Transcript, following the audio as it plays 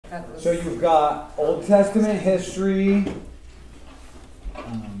So you've got Old Testament history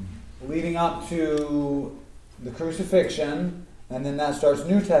leading up to the crucifixion, and then that starts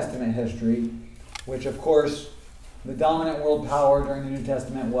New Testament history, which of course the dominant world power during the New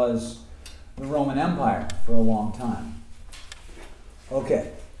Testament was the Roman Empire for a long time.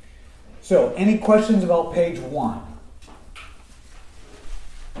 Okay, so any questions about page 1?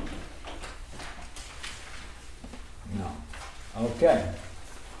 No. Okay,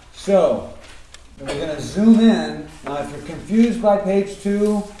 so we're going to zoom in. Now if you're confused by page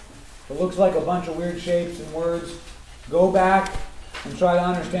 2, it looks like a bunch of weird shapes and words, go back and try to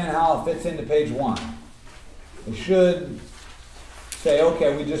understand how it fits into page 1. It should say,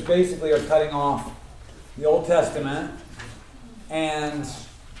 okay, we just basically are cutting off the Old Testament and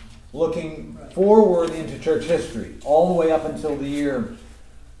looking forward into church history, all the way up until the year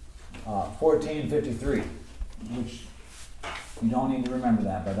 1453, which you don't need to remember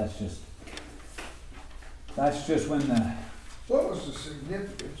that, but that's just when the... What was the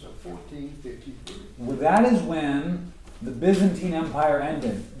significance of 1453? Well, that is when the Byzantine Empire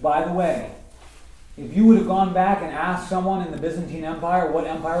ended. By the way, if you would have gone back and asked someone in the Byzantine Empire, what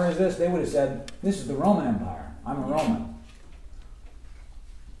empire is this? They would have said, this is the Roman Empire. I'm a Roman.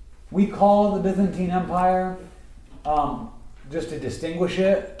 We call it the Byzantine Empire just to distinguish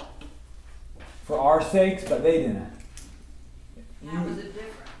it for our sakes, but they didn't. How was it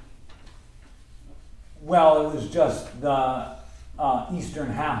different? Well, it was just the eastern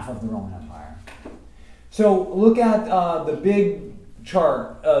half of the Roman Empire. So look at the big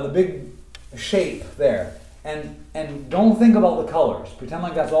chart, the big shape there, and don't think about the colors. Pretend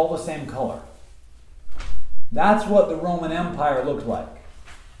like that's all the same color. That's what the Roman Empire looked like.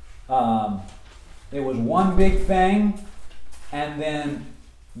 It was one big thing, and then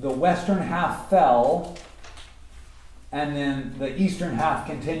the western half fell, and then the eastern half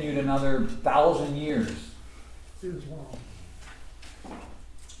continued another 1,000 years. Islam.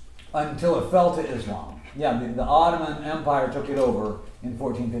 Until it fell to Islam. Yeah, the Ottoman Empire took it over in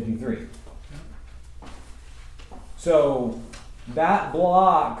 1453. So that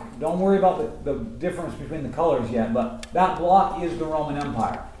block, don't worry about the difference between the colors yet, but that block is the Roman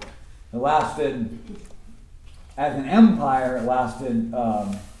Empire. It lasted, as an empire, it lasted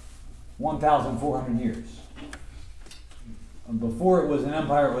 1,400 years. Before it was an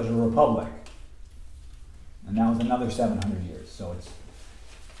empire, it was a republic. And that was another 700 years. So it's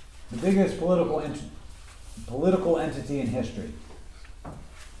the biggest political entity in history.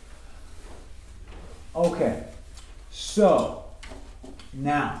 Okay, so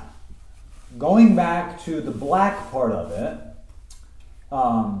now going back to the black part of it,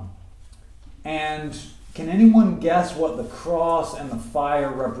 and can anyone guess what the cross and the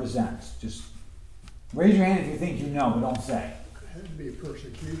fire represents? Just raise your hand if you think you know, but don't say. It had to be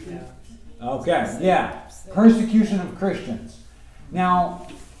persecution. Okay, yeah, persecution of Christians. Now,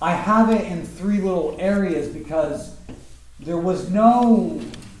 I have it in 3 little areas because there was no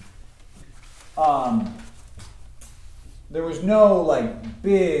like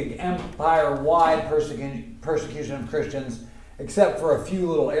big empire-wide persecution of Christians, except for a few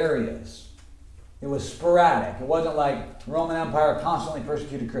little areas. It was sporadic. It wasn't like the Roman Empire constantly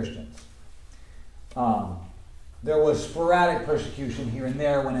persecuted Christians. There was sporadic persecution here and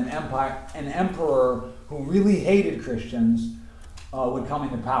there when an emperor who really hated Christians would come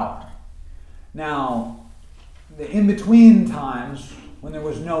into power. Now, the in-between times, when there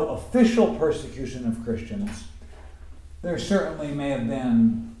was no official persecution of Christians, there certainly may have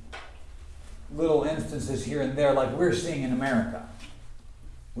been little instances here and there like we're seeing in America.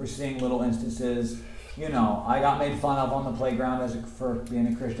 We're seeing little instances, you know, I got made fun of on the playground for being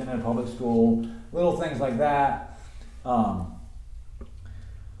a Christian at a public school, little things like that.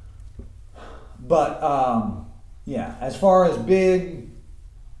 Yeah, as far as big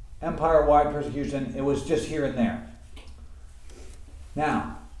empire-wide persecution, it was just here and there.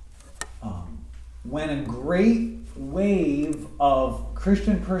 Now, when a great wave of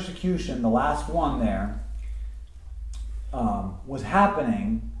Christian persecution, the last one there, was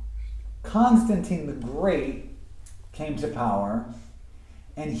happening, Constantine the Great came to power,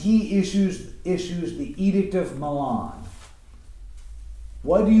 and he issues the Edict of Milan.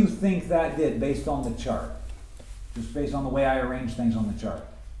 What do you think that did based on the chart? Just based on the way I arranged things on the chart.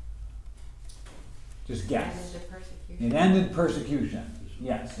 Just guess. It ended persecution.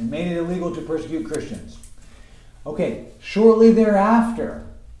 Yes, it made it illegal to persecute Christians. Okay, shortly thereafter,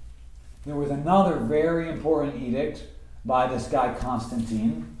 there was another very important edict by this guy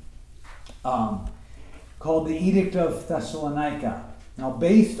Constantine, called the Edict of Thessalonica. Now,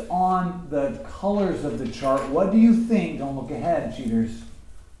 based on the colors of the chart, what do you think, don't look ahead, cheaters,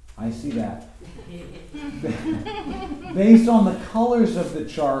 I see that. Based on the colors of the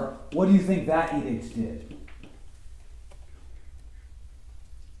chart, what do you think that edict did?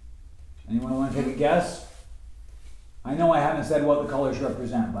 Anyone want to take a guess? I know I haven't said what the colors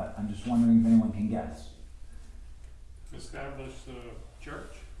represent, but I'm just wondering if anyone can guess. Establish the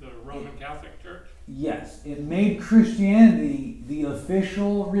church, the Roman Catholic Church? Yes, it made Christianity the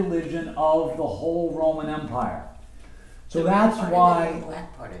official religion of the whole Roman Empire. So that's why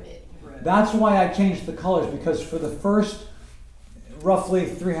Black part of it. that's why I changed the colors, because for the first roughly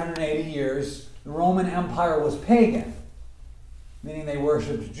 380 years, the Roman Empire was pagan, meaning they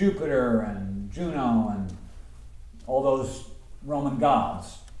worshipped Jupiter and Juno and all those Roman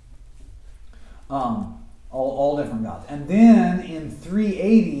gods, all different gods. And then in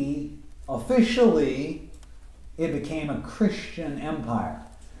 380, officially, it became a Christian empire.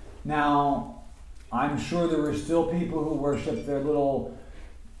 Now, I'm sure there were still people who worshiped their little,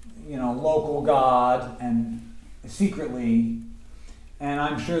 local god and secretly, and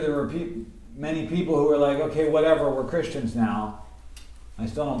I'm sure there were many people who were like, okay, whatever, we're Christians now. I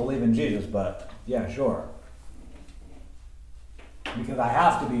still don't believe in Jesus, but yeah, sure. Because I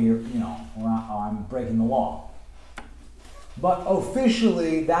have to be, or I'm breaking the law. But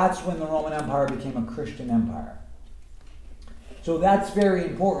officially, that's when the Roman Empire became a Christian empire. So that's very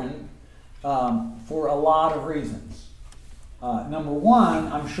important for a lot of reasons. Number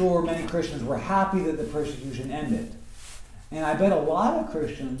one, I'm sure many Christians were happy that the persecution ended. And I bet a lot of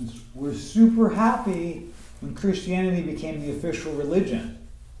Christians were super happy when Christianity became the official religion.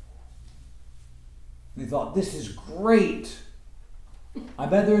 They thought, this is great. I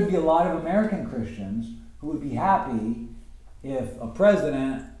bet there would be a lot of American Christians who would be happy if a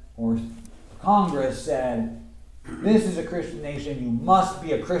president or Congress said, this is a Christian nation, you must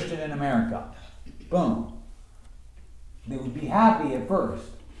be a Christian in America. Boom. They would be happy at first.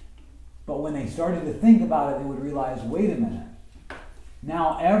 But when they started to think about it, they would realize, wait a minute.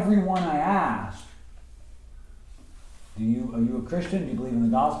 Now everyone I ask, are you a Christian? Do you believe in the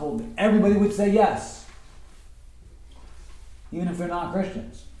gospel? Everybody would say yes. Even if they're not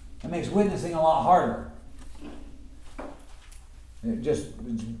Christians. It makes witnessing a lot harder.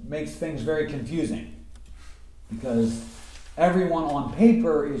 It makes things very confusing. Because everyone on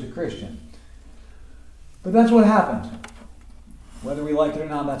paper is a Christian. But that's what happened. Whether we like it or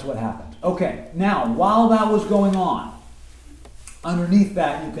not, that's what happened. Okay, now, while that was going on, underneath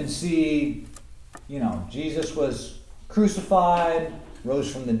that you can see, Jesus was crucified,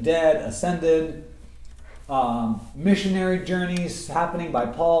 rose from the dead, ascended, missionary journeys happening by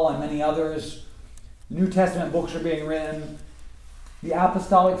Paul and many others. New Testament books are being written. The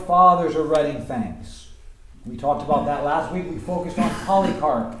apostolic fathers are writing things. We talked about that last week. We focused on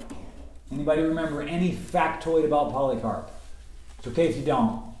Polycarp. Anybody remember any factoid about Polycarp? It's okay if you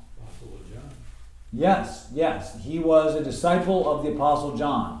don't. Apostle of John. Yes. He was a disciple of the Apostle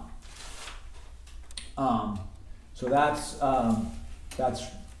John. So that's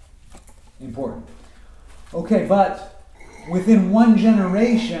important. Okay, but within one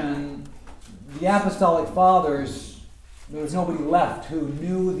generation, the apostolic fathers, there was nobody left who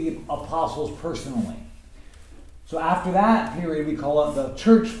knew the apostles personally. So after that period, we call it the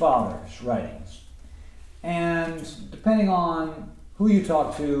church fathers' writings. And depending on who you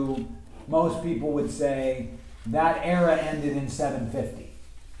talk to, most people would say that era ended in 750,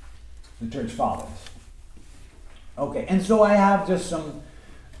 the church fathers. Okay, and so I have just some,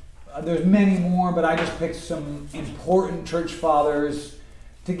 there's many more, but I just picked some important church fathers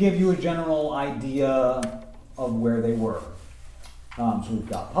to give you a general idea of where they were. So we've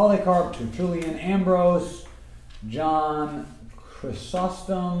got Polycarp, Tertullian, Ambrose, John,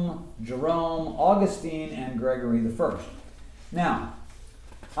 Chrysostom, Jerome, Augustine, and Gregory I. Now,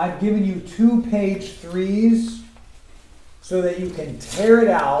 I've given you 2 page 3s so that you can tear it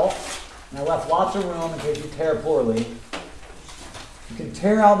out. And I left lots of room in case you tear poorly. You can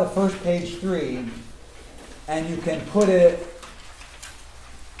tear out the first page 3 and you can put it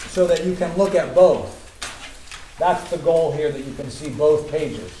so that you can look at both. That's the goal here, that you can see both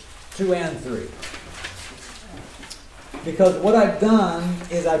pages, 2 and 3. Because what I've done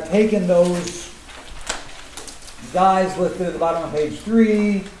is I've taken those guys listed at the bottom of page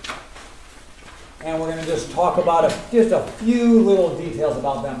 3, and we're going to just talk about just a few little details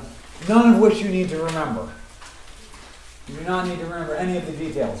about them, none of which you need to remember. You do not need to remember any of the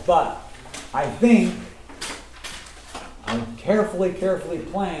details, but I think I carefully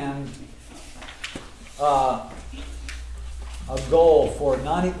planned a goal for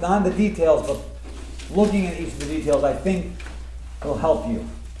not the details, but looking at each of the details, I think will help you.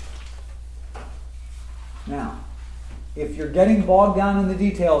 Now, if you're getting bogged down in the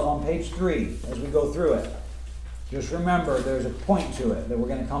details on page 3 as we go through it, just remember there's a point to it that we're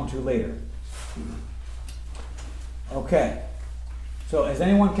going to come to later. Okay. So is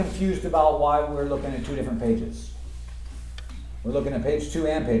anyone confused about why we're looking at 2 different pages? We're looking at page 2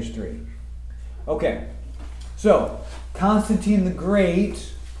 and page 3. Okay. So, Constantine the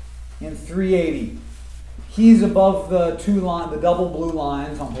Great in 380. He's above the the double blue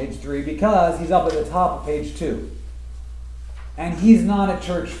lines on page 3 because he's up at the top of page 2. And he's not a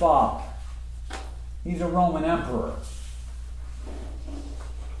church father. He's a Roman emperor.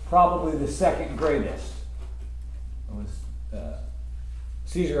 Probably the second greatest. It was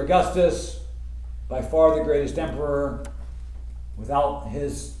Caesar Augustus, by far the greatest emperor. Without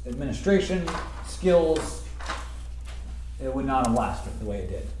his administration skills, it would not have lasted the way it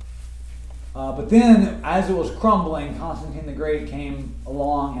did. But then, as it was crumbling, Constantine the Great came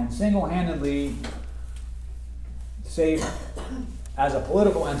along and single-handedly saved, as a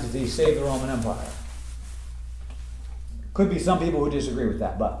political entity, saved the Roman Empire. Could be some people who disagree with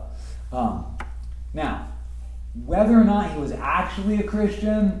that, but now, whether or not he was actually a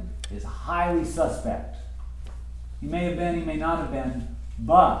Christian is highly suspect. He may have been, he may not have been,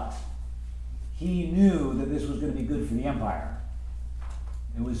 but he knew that this was going to be good for the empire.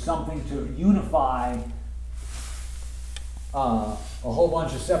 It was something to unify a whole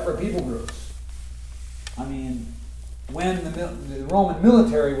bunch of separate people groups. I mean, when the Roman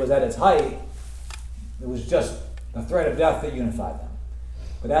military was at its height, it was just the threat of death that unified them.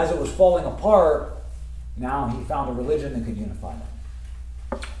 But as it was falling apart, now he found a religion that could unify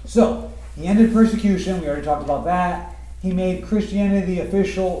them. So, he ended persecution. We already talked about that. He made Christianity the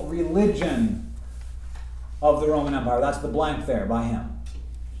official religion of the Roman Empire. That's the blank there by him.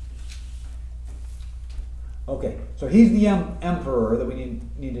 Okay, so he's the emperor that we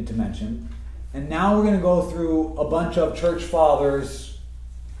needed to mention. And now we're going to go through a bunch of church fathers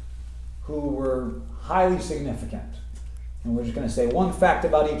who were highly significant. And we're just going to say one fact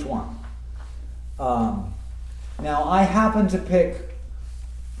about each one. Now, I happen to pick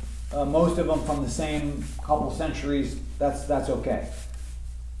most of them from the same couple centuries. That's okay.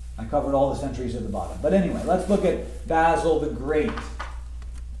 I covered all the centuries at the bottom. But anyway, let's look at Basil the Great.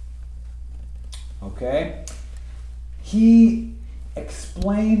 Okay? He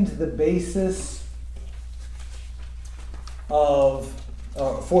explained the basis of,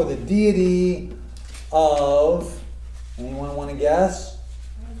 for the deity of, anyone want to guess?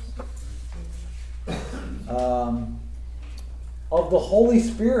 Of the Holy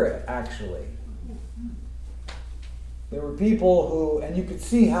Spirit, actually. There were people who, and you could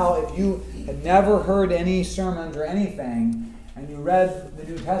see how if you had never heard any sermons or anything, and you read the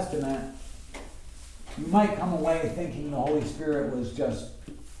New Testament, you might come away thinking the Holy Spirit was just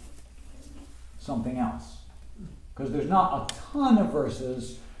something else. Because there's not a ton of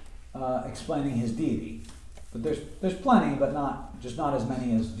verses explaining his deity. But there's plenty, but not as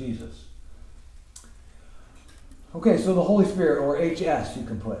many as Jesus. Okay, so the Holy Spirit, or HS you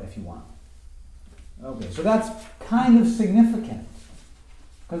can put if you want. Okay, so that's kind of significant.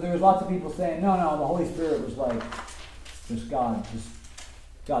 Because there was lots of people saying, no, the Holy Spirit was like just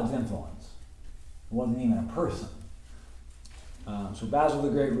God's influence. It wasn't even a person. So Basil the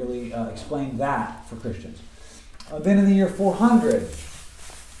Great really explained that for Christians. Then in the year 400,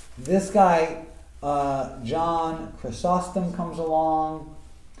 this guy, John Chrysostom, comes along,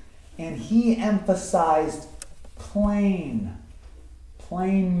 and he emphasized plain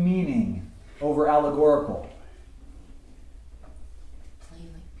meaning over allegorical. Plain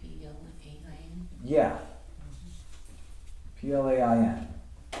like P-L-A-I-N? Yeah. P-L-A-I-N.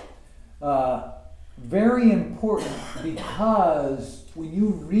 Very important because when you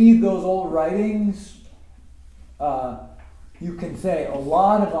read those old writings, you can say a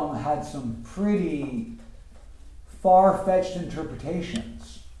lot of them had some pretty far-fetched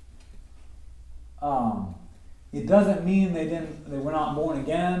interpretations. It doesn't mean they were not born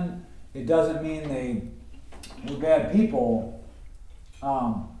again. It doesn't mean they were bad people.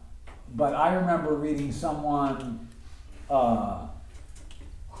 But I remember reading someone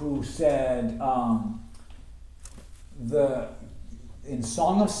who said in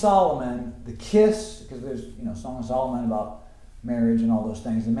Song of Solomon, the kiss, because there's Song of Solomon about marriage and all those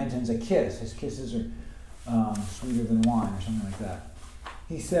things, it mentions a kiss. His kisses are sweeter than wine or something like that.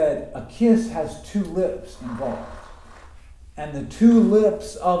 He said a kiss has 2 lips involved. And the 2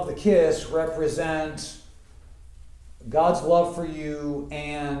 lips of the kiss represent God's love for you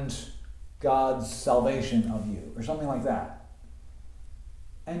and God's salvation of you, or something like that.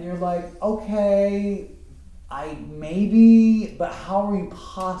 And you're like, okay, maybe, but how are you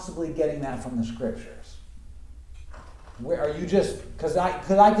possibly getting that from the scriptures? Where are you just, because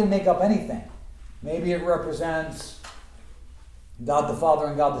I can make up anything. Maybe it represents God the Father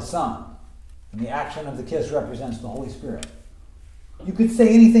and God the Son. And the action of the kiss represents the Holy Spirit. You could say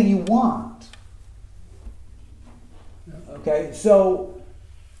anything you want. Okay, so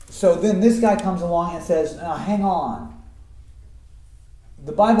then this guy comes along and says, now hang on.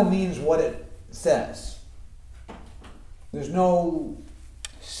 The Bible means what it says. There's no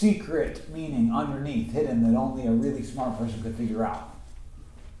secret meaning underneath, hidden, that only a really smart person could figure out.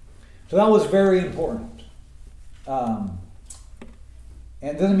 So that was very important. And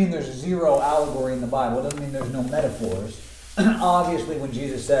it doesn't mean there's zero allegory in the Bible. It doesn't mean there's no metaphors. Obviously, when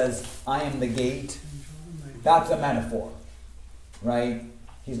Jesus says, I am the gate, that's a metaphor, right?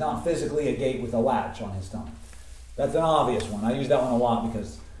 He's not physically a gate with a latch on his tongue. That's an obvious one. I use that one a lot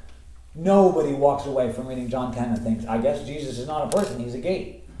because nobody walks away from reading John 10 and thinks, I guess Jesus is not a person, he's a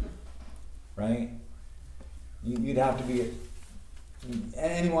gate, right? You'd have to be,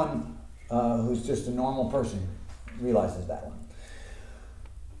 anyone who's just a normal person realizes that one.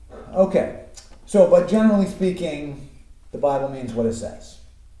 Okay, so, but generally speaking, the Bible means what it says.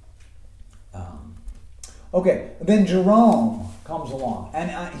 Okay, then Jerome comes along.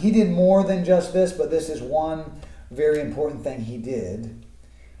 And he did more than just this, but this is one very important thing he did,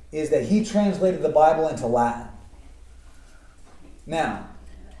 is that he translated the Bible into Latin. Now,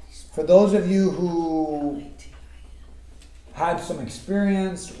 for those of you who had some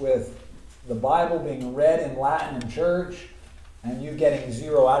experience with the Bible being read in Latin in church, and you getting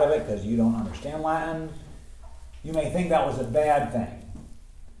zero out of it because you don't understand Latin, you may think that was a bad thing.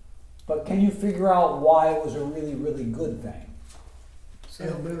 But can you figure out why it was a really, really good thing?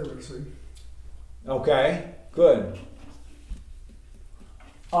 Sound literacy. Okay, good.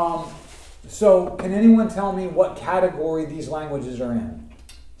 So can anyone tell me what category these languages are in?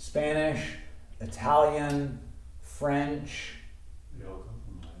 Spanish, Italian, French? They all come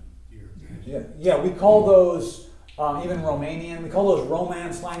from Latin. Yeah, we call those, even Romanian, we call those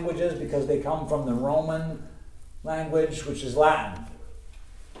Romance languages because they come from the Roman language, which is Latin.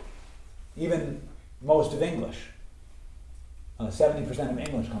 Even most of English. 70% of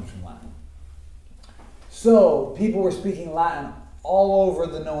English comes from Latin. So people were speaking Latin all over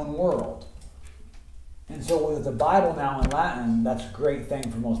the known world. And so with the Bible now in Latin, that's a great thing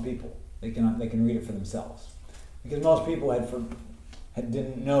for most people. They can read it for themselves. Because most people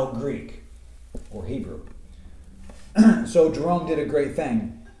didn't know Greek or Hebrew. So Jerome did a great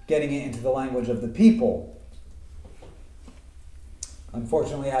thing, getting it into the language of the people.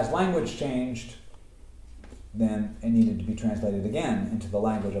 Unfortunately, as language changed, then it needed to be translated again into the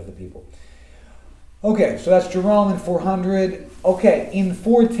language of the people. Okay, so that's Jerome in 400. Okay, in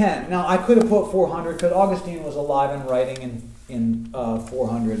 410. Now, I could have put 400 because Augustine was alive and writing in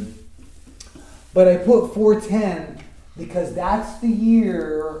 400. But I put 410 because that's the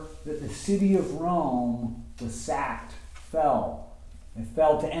year that the city of Rome was sacked, fell. It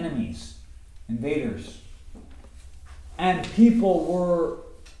fell to enemies, invaders. And people were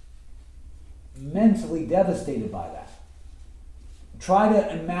mentally devastated by that. Try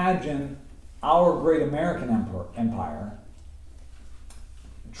to imagine our great American empire.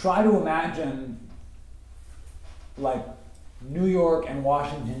 Try to imagine like New York and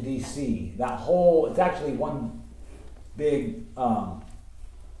Washington, D.C. That whole, it's actually one big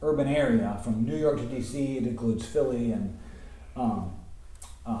urban area from New York to D.C. It includes Philly and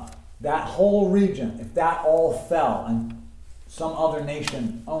that whole region, if that all fell and some other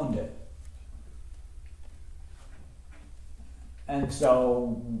nation owned it. And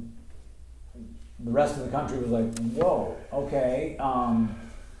so the rest of the country was like, whoa, okay.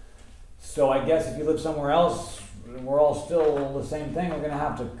 So I guess if you live somewhere else, we're all still the same thing. We're going to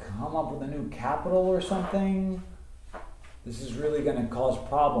have to come up with a new capital or something. This is really going to cause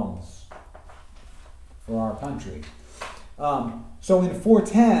problems for our country. So in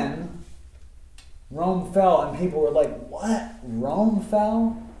 410, Rome fell, and people were like, what? Rome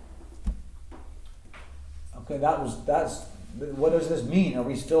fell? Okay, that's what does this mean? Are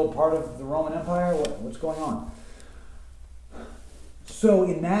we still part of the Roman Empire? What's going on? So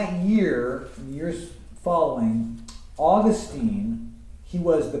in that year, the years following, Augustine, he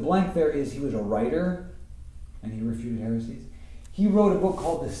was, the blank there is, he was a writer, and he refuted heresies. He wrote a book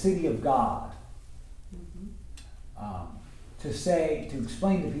called The City of God. To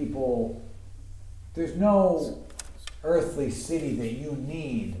explain to people, there's no earthly city that you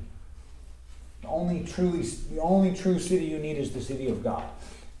need. The only true city you need is the city of God.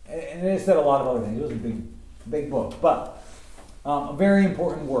 And it said a lot of other things. It was a big book, but a very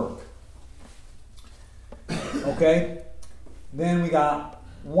important work. Okay? Then we got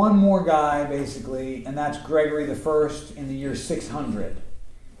one more guy, basically, and that's Gregory the First in the year 600.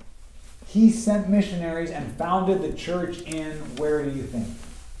 He sent missionaries and founded the church in, where do you think?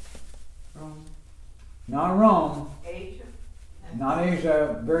 Rome. Not Rome. Asia. Not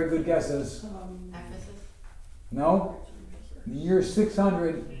Asia. Very good guesses. Ephesus. No. In the year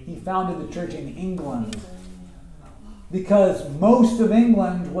 600, he founded the church in England. Because most of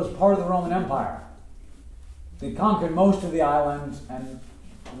England was part of the Roman Empire. They conquered most of the island, and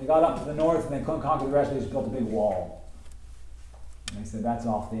when they got up to the north and they couldn't conquer the rest, they just built a big wall. And they said, that's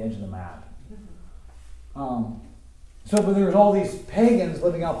off the edge of the map. But there was all these pagans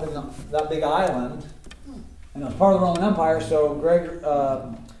living up in that big island, and it was part of the Roman Empire, so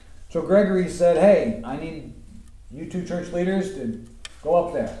Gregory said, hey, I need you two church leaders to go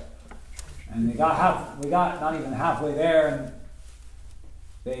up there. And we got not even halfway there, and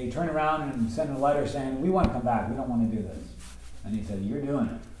they turned around and sent a letter saying, we want to come back, we don't want to do this. And he said, you're doing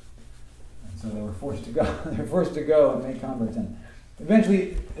it. And so they were forced to go. They were forced to go and make converts, and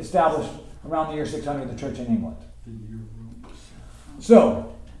eventually established around the year 600 the church in England.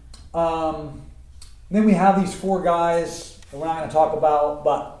 So, then we have these four guys that we're not going to talk about,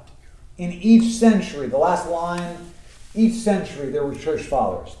 but in each century, the last line, each century there were church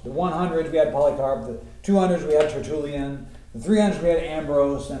fathers. The 100s we had Polycarp, the 200s we had Tertullian, the 300s we had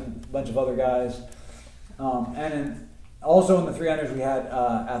Ambrose and a bunch of other guys, also in the 300s we had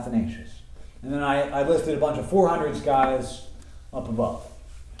Athanasius. And then I listed a bunch of 400s guys up above.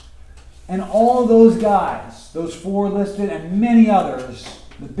 And all those guys, those four listed and many others,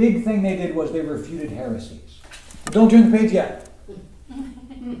 the big thing they did was they refuted heresies. Don't turn the page yet.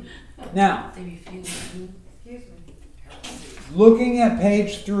 Now, They refused. Excuse me. looking at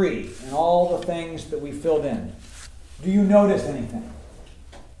page 3 and all the things that we filled in, do you notice anything?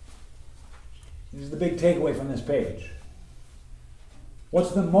 This is the big takeaway from this page.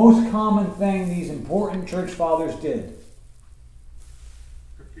 What's the most common thing these important church fathers did?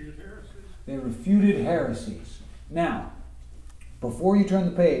 Refuted heresies. They refuted heresies. Now, before you turn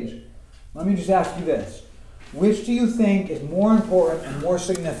the page, let me just ask you this. Which do you think is more important and more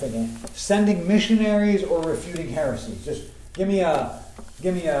significant, sending missionaries or refuting heresies? Just give me a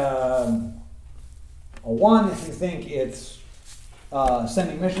 1 if you think it's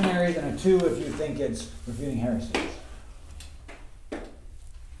sending missionaries, and a 2 if you think it's refuting heresies.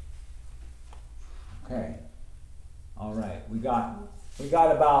 Okay. All right. We got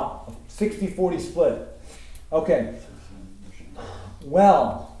about a 60-40 split. Okay.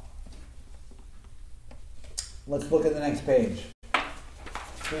 Well, let's look at the next page.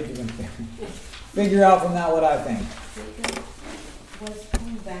 See if you can figure out from that what I think. Was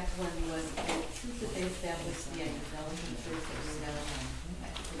coming back when was the truth that they established the development church that was now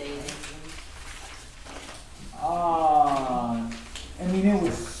today in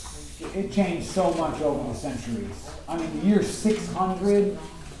England? It changed so much over the centuries. I mean, the year 600,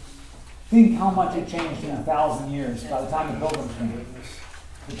 think how much it changed in 1,000 years by the time the Pilgrims came.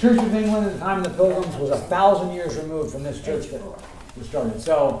 The Church of England at the time of the Pilgrims was 1,000 years removed from this church that was started.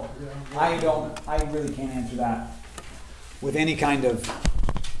 So I really can't answer that with any kind of...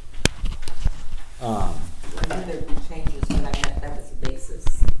 I knew there would be changes, but that was the basis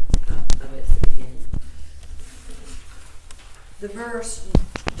of it at the beginning. The verse,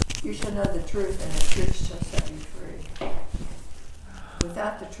 you shall know the truth, and the truth shall set you free.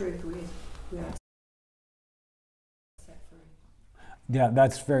 Without the truth, we aren't set free. Yeah,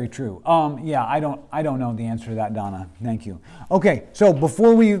 that's very true. I don't know the answer to that, Donna. Thank you. Okay, so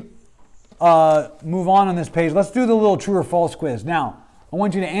before we move on this page, let's do the little true or false quiz. Now, I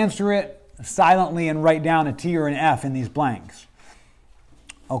want you to answer it silently and write down a T or an F in these blanks.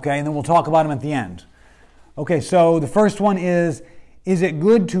 Okay, and then we'll talk about them at the end. Okay, so the first one is it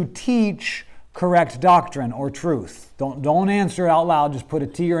good to teach correct doctrine or truth? Don't answer it out loud, just put a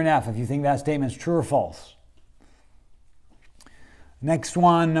T or an F if you think that statement is true or false. Next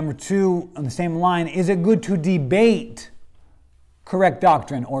one, number 2, on the same line, is it good to debate correct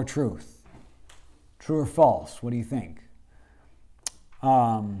doctrine or truth? True or false? What do you think?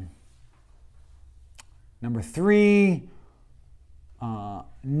 Number 3,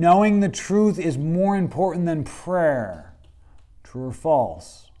 knowing the truth is more important than prayer. True or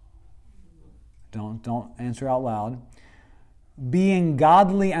false? Don't answer out loud. Being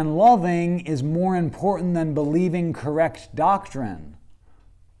godly and loving is more important than believing correct doctrine.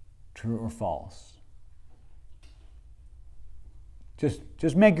 True or false?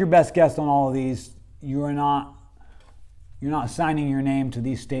 Just make your best guess on all of these. You're not signing your name to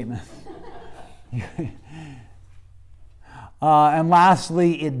these statements. And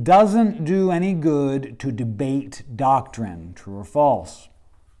lastly, it doesn't do any good to debate doctrine. True or false?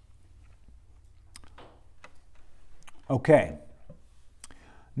 Okay.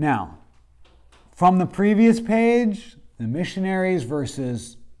 Now, from the previous page, the missionaries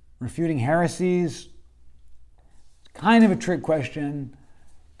versus refuting heresies, kind of a trick question,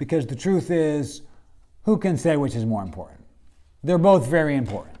 because the truth is, who can say which is more important? They're both very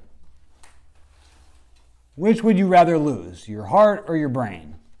important. Which would you rather lose, your heart or your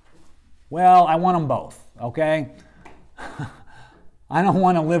brain? Well, I want them both, okay? I don't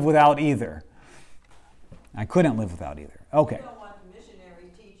want to live without either. I couldn't live without either. Okay. You don't want the missionary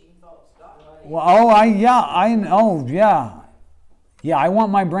teaching false doctrine. Well, yeah, I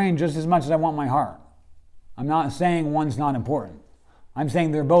want my brain just as much as I want my heart. I'm not saying one's not important. I'm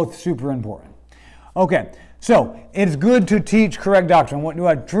saying they're both super important. Okay, so it's good to teach correct doctrine. What do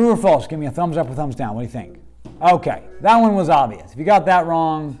I, true or false? Give me a thumbs up or thumbs down. What do you think? Okay, that one was obvious. If you got that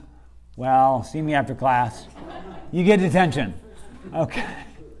wrong, well, see me after class. You get detention. Okay.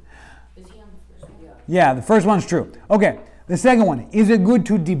 Yeah, the first one's true. Okay, the second one, is it good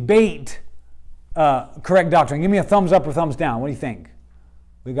to debate correct doctrine? Give me a thumbs up or thumbs down. What do you think?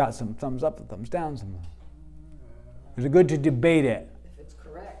 We got some thumbs up and thumbs down. Is it good to debate it? If it's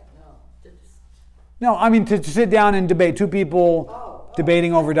correct, no. No, I mean to sit down and debate. Two people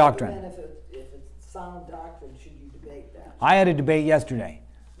debating over doctrine. And if it's sound doctrine, should you debate that? I had a debate yesterday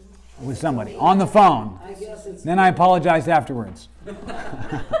with somebody on the phone. I guess it's... Then I apologized afterwards. So,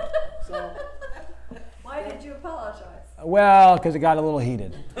 why did you apologize? Well, because it got a little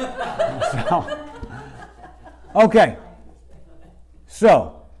heated. So, okay.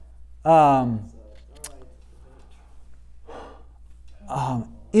 So,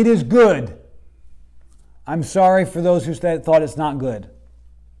 it is good. I'm sorry for those who thought it's not good.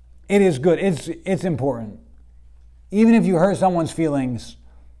 It is good. It's important. Even if you hurt someone's feelings,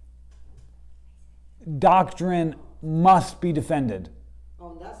 doctrine must be defended.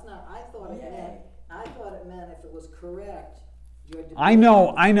 Oh, that's not, I thought it meant if it was correct, you're debating.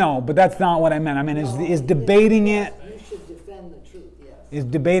 I know, but that's not what I meant. I mean, is debating it. You should defend the truth, yes. Is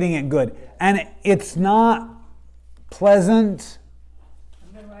debating it good? And it's not pleasant.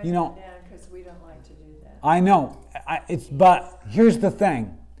 I'm going to You know, write that down because we don't like to do that. I know. But here's the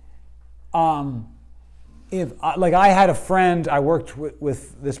thing. Like I had a friend, I worked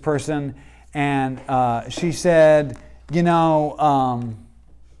with this person, and she said, you know,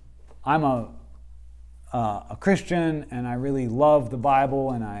 I'm a Christian, and I really love the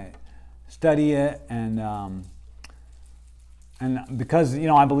Bible, and I study it, and because, you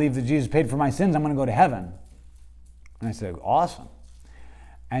know, I believe that Jesus paid for my sins, I'm going to go to heaven. And I said, awesome.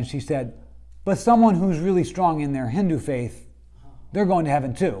 And she said, but someone who's really strong in their Hindu faith, they're going to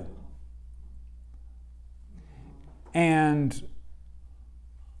heaven too. And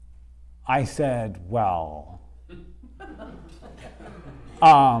I said, well,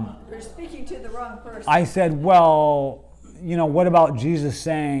 You're speaking to the wrong person. I said, well, you know, what about Jesus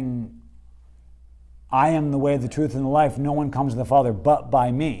saying, I am the way, the truth, and the life. No one comes to the Father but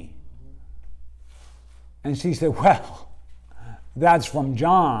by me. And she said, well, that's from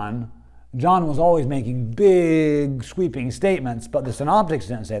John. John was always making big, sweeping statements, but the synoptics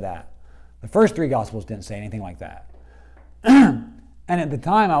didn't say that. The first three Gospels didn't say anything like that. And at the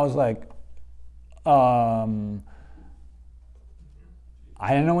time, I was like, I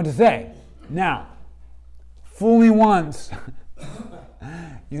didn't know what to say. Now, fool me once.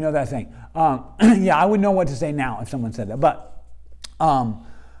 You know that saying. Yeah, I would know what to say now if someone said that. But I'll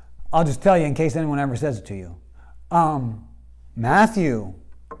just tell you in case anyone ever says it to you. Matthew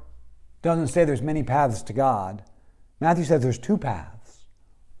doesn't say there's many paths to God. Matthew says there's two paths.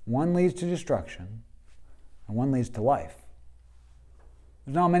 One leads to destruction, and one leads to life.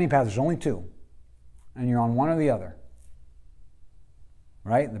 There's not many paths, there's only two. And you're on one or the other.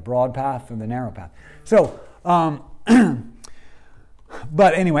 Right? The broad path or the narrow path. So, but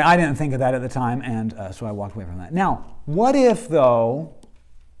anyway, I didn't think of that at the time, and so I walked away from that. Now, what if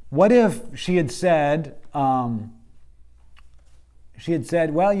she had said,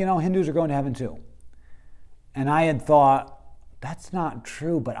 well, you know, Hindus are going to heaven too. And I had thought, that's not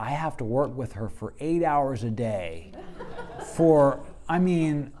true, but I have to work with her for 8 hours a day from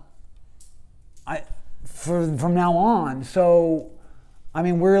now on. So, I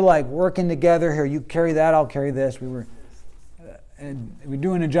mean, we're like working together here. You carry that, I'll carry this. We're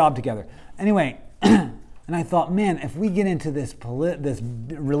doing a job together. Anyway, and I thought, man, if we get into this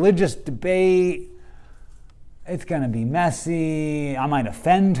religious debate, it's going to be messy. I might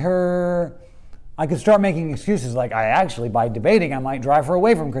offend her. I could start making excuses like, by debating, I might drive her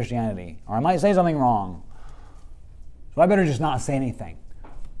away from Christianity, or I might say something wrong. So I better just not say anything.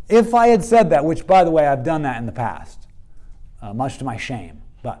 If I had said that, which, by the way, I've done that in the past, much to my shame,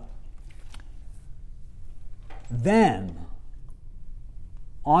 but Then,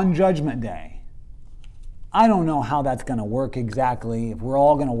 on Judgment Day, I don't know how that's going to work exactly, if we're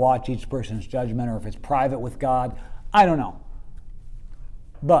all going to watch each person's judgment or if it's private with God. I don't know.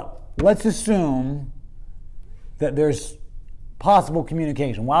 But let's assume that there's possible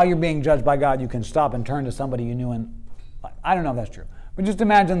communication. While you're being judged by God, you can stop and turn to somebody you knew, and I don't know if that's true. But just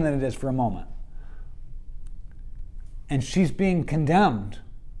imagine that it is for a moment. And she's being condemned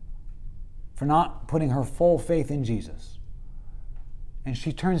for not putting her full faith in Jesus. And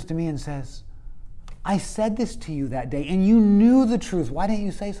she turns to me and says, I said this to you that day, and you knew the truth. Why didn't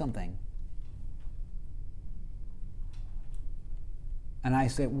you say something? And I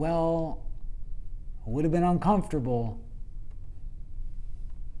said, well, it would have been uncomfortable.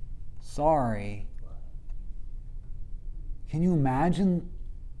 Sorry. Can you imagine,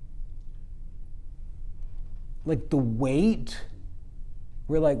 like, the weight?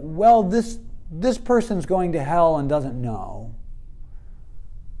 We're like, well, this person's going to hell and doesn't know.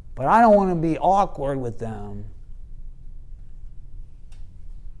 But I don't want to be awkward with them.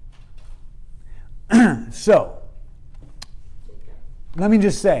 So, let me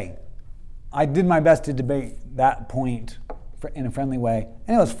just say, I did my best to debate that point in a friendly way,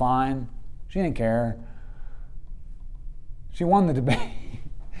 and it was fine. She didn't care. She won the debate.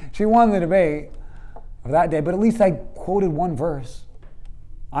 She won the debate of that day, but at least I quoted one verse.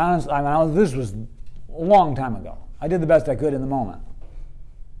 This was a long time ago. I did the best I could in the moment.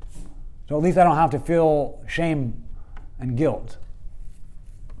 So at least I don't have to feel shame and guilt.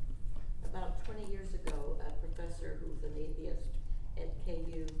 About 20 years ago, a professor who was an atheist at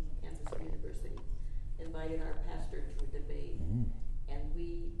KU, Kansas University, invited our pastor to a debate, and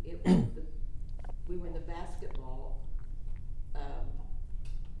we were in the basketball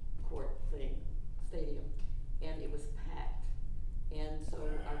court thing, stadium, and it was packed. And so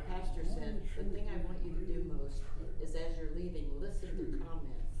our pastor said, the thing I want you to do most is as you're leaving, listen to comments.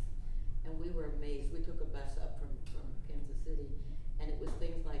 And we were amazed. We took a bus up from Kansas City, and it was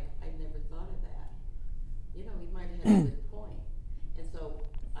things like, I never thought of that. You know, he might have had a good point. And so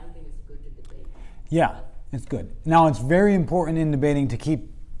I think it's good to debate. Yeah, it's good. Now, it's very important in debating to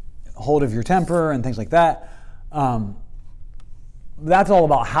keep hold of your temper and things like that. That's all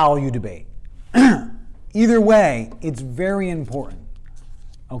about how you debate. Either way, it's very important,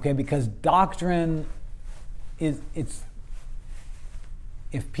 okay? Because doctrine it's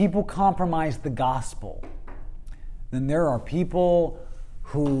if people compromise the gospel, then there are people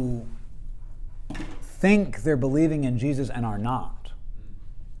who think they're believing in Jesus and are not.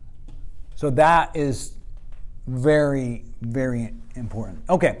 So that is very, very important.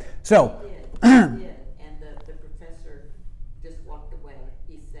 Okay, so... He did, and the professor just walked away.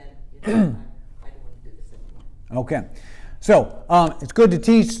 He said, I don't want to do this anymore. Okay, so it's good to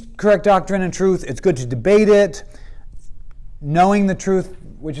teach correct doctrine and truth. It's good to debate it. Knowing the truth,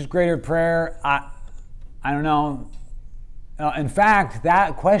 which is greater prayer, I don't know. In fact,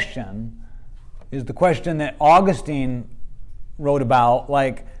 that question is the question that Augustine wrote about.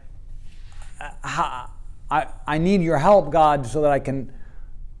 Like, I need your help, God, so that I can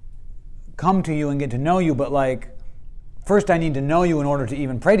come to you and get to know you. But like, first I need to know you in order to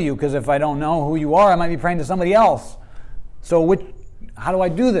even pray to you. Because if I don't know who you are, I might be praying to somebody else. So how do I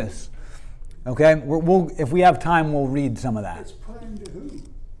do this? Okay, if we have time, we'll read some of that. It's praying to who?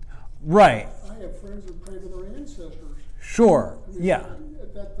 Right. I have friends that pray to their ancestors. Sure. I mean, Yeah.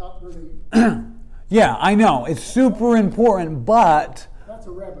 That's not really. Yeah, I know. It's super important, but... That's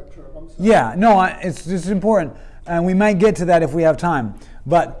a rabbit trail. I'm sorry. Yeah, no, it's important. And we might get to that if we have time.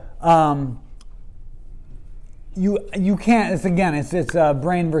 But you can't, it's a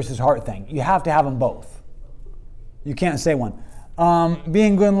brain versus heart thing. You have to have them both. You can't say one.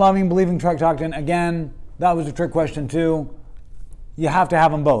 Being good and loving, believing correct doctrine, again, that was a trick question too. You have to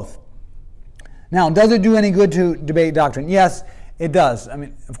have them both. Now, does it do any good to debate doctrine? Yes, it does. I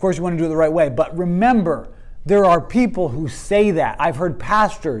mean, of course you want to do it the right way. But remember, there are people who say that. I've heard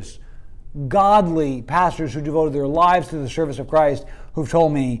pastors, godly pastors who devoted their lives to the service of Christ, who've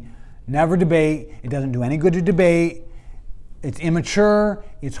told me, never debate. It doesn't do any good to debate. It's immature.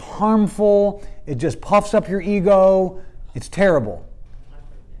 It's harmful. It just puffs up your ego. It's terrible.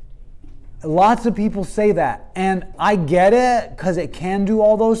 Lots of people say that. And I get it, because it can do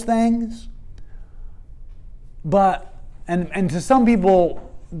all those things. But, and to some people,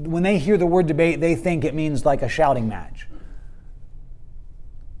 when they hear the word debate, they think it means like a shouting match.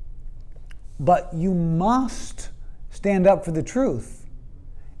 But you must stand up for the truth.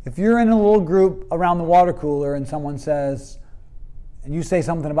 If you're in a little group around the water cooler and someone says, and you say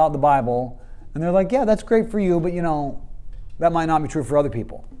something about the Bible, and they're like, yeah, that's great for you, but that might not be true for other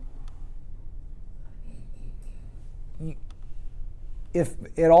people. if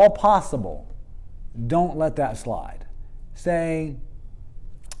at all possible, don't let that slide. Say,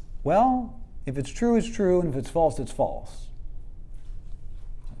 well, if it's true, it's true, and if it's false, it's false.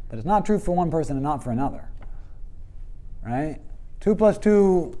 But it's not true for one person and not for another. Right? 2 plus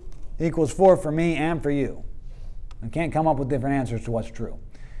 2 equals 4 for me and for you. I can't come up with different answers to what's true.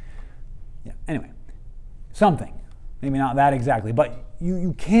 Yeah. Anyway, something. Maybe not that exactly, but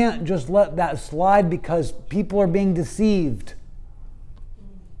you can't just let that slide because people are being deceived.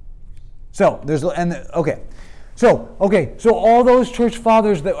 So all those church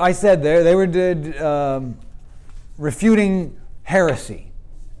fathers that I said there, they were refuting heresy.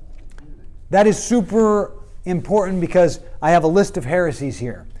 That is super important because I have a list of heresies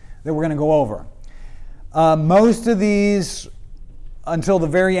here that we're going to go over. Most of these, until the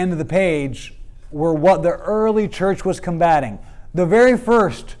very end of the page, were what the early church was combating. The very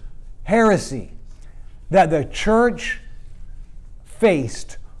first heresy that the church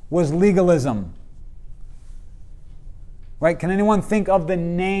faced was legalism. Right? Can anyone think of the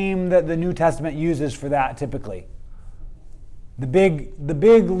name that the New Testament uses for that typically? The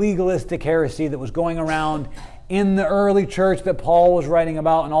big legalistic heresy that was going around in the early church that Paul was writing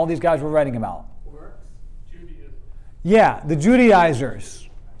about and all these guys were writing about. Judaism. Yeah, the Judaizers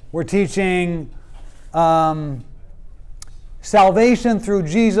were teaching salvation through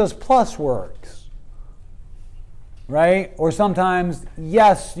Jesus plus works. Right? Or sometimes,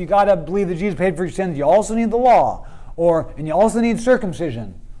 yes, you got to believe that Jesus paid for your sins. You also need the law. And you also need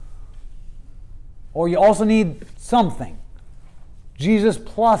circumcision. Or you also need something. Jesus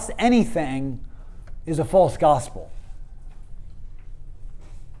plus anything is a false gospel.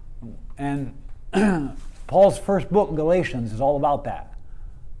 And Paul's first book, Galatians, is all about that.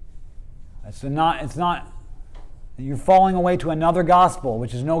 It's not, you're falling away to another gospel,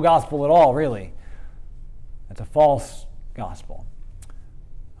 which is no gospel at all, really. It's a false gospel.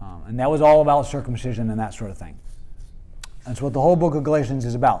 And that was all about circumcision and that sort of thing. That's what the whole book of Galatians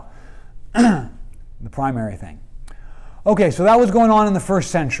is about. The primary thing. Okay, so that was going on in the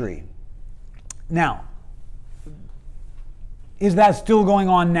first century. Now, is that still going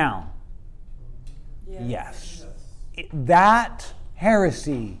on now? Yes. That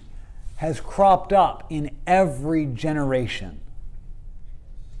heresy has cropped up in every generation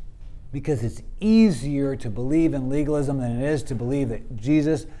because it's easier to believe in legalism than it is to believe that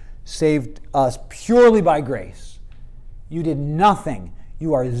Jesus saved us purely by grace. You did nothing.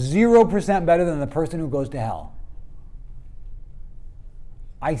 You are 0% better than the person who goes to hell.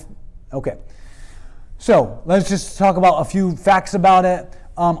 Okay. So let's just talk about a few facts about it.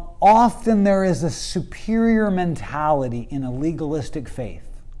 Often there is a superior mentality in a legalistic faith.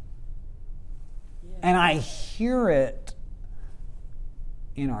 And I hear it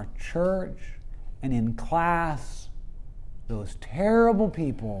in our church and in class. Those terrible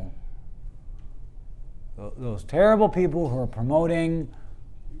people who are promoting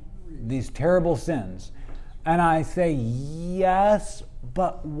these terrible sins. And I say, yes,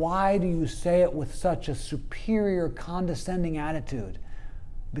 but why do you say it with such a superior, condescending attitude?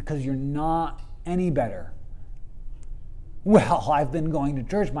 Because you're not any better. Well, I've been going to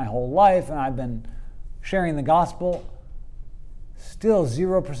church my whole life and I've been sharing the gospel. Still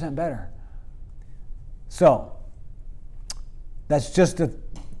 0% better. So, that's just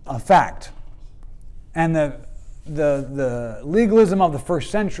a fact. And the legalism of the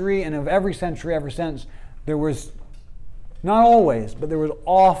first century and of every century ever since, there was, not always, but there was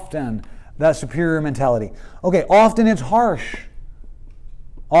often that superior mentality. Okay, often it's harsh.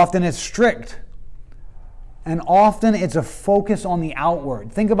 Often it's strict. And often it's a focus on the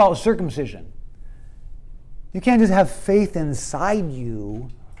outward. Think about circumcision. You can't just have faith inside you.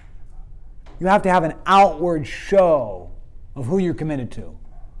 You have to have an outward show of who you're committed to,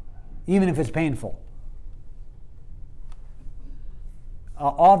 even if it's painful.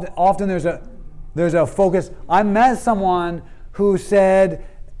 Often there's a focus. I met someone who said,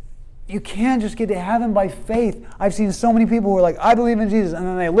 you can't just get to heaven by faith. I've seen so many people who are like, I believe in Jesus, and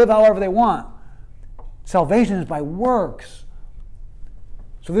then they live however they want. Salvation is by works.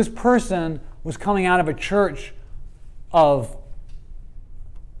 So this person was coming out of a church of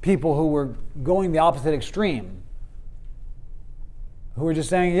people who were going the opposite extreme, who were just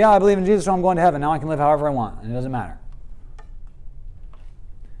saying, yeah, I believe in Jesus, so I'm going to heaven. Now I can live however I want, and it doesn't matter.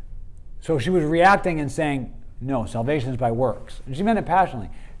 So she was reacting and saying, no, salvation is by works. And she meant it passionately.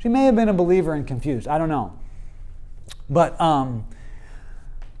 She may have been a believer and confused. I don't know. But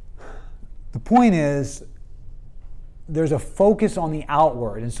the point is, there's a focus on the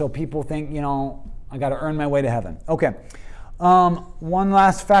outward. And so people think, I got to earn my way to heaven. Okay. One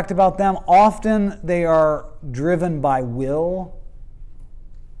last fact about them. Often they are driven by will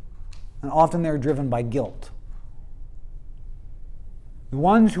and often they're driven by guilt. The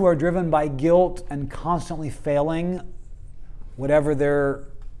ones who are driven by guilt and constantly failing, whatever their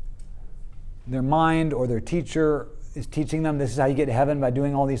mind or their teacher is teaching them, this is how you get to heaven, by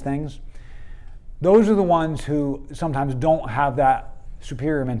doing all these things, those are the ones who sometimes don't have that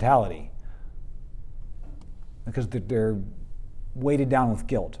superior mentality because they're weighted down with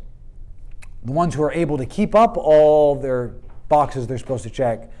guilt. The ones who are able to keep up all their boxes they're supposed to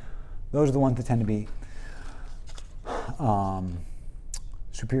check, those are the ones that tend to be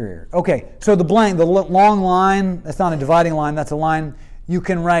superior. Okay, so the blank, the long line, that's not a dividing line, that's a line. You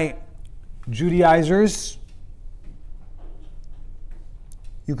can write Judaizers.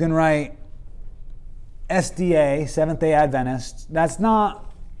 You can write SDA, Seventh-day Adventists. That's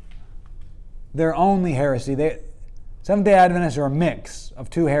not their only heresy. Seventh-day Adventists are a mix of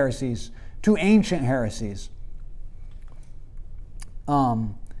two heresies, two ancient heresies.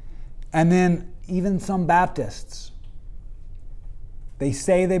 And then even some Baptists. They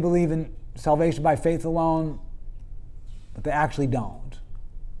say they believe in salvation by faith alone, but they actually don't.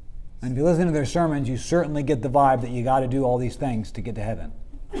 And if you listen to their sermons, you certainly get the vibe that you got to do all these things to get to heaven.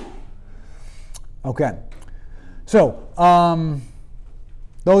 Okay. So,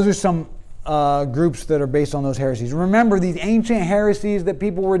 those are some groups that are based on those heresies. Remember, these ancient heresies that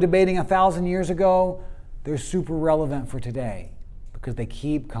people were debating 1,000 years ago, they're super relevant for today because they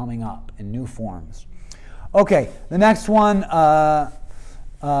keep coming up in new forms. Okay, the next one,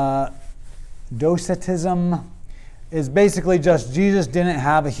 Docetism, is basically just Jesus didn't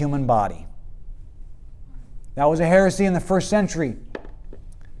have a human body. That was a heresy in the first century.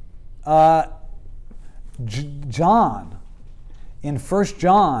 John, in 1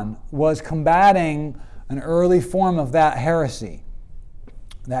 John, was combating an early form of that heresy.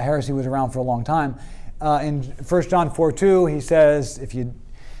 That heresy was around for a long time. In 1 John 4:2, he says,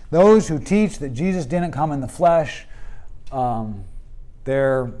 those who teach that Jesus didn't come in the flesh,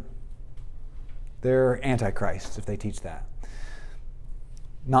 they're antichrists if they teach that.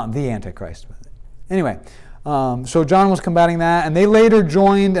 Not the antichrist. But anyway, so John was combating that, and they later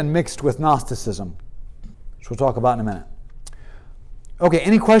joined and mixed with Gnosticism, which we'll talk about in a minute. Okay,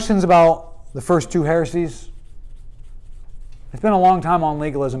 any questions about the first two heresies? It's been a long time on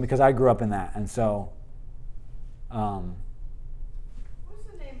legalism because I grew up in that, and so... What's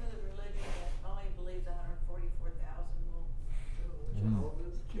the name of the religion that only believes 144,000 will?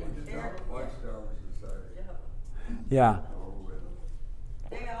 Watchtower Society. Yeah.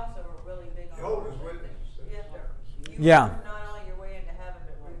 They also are really big on Jehovah's Witnesses. Yes, sir. You Yeah. earn not only your way into heaven,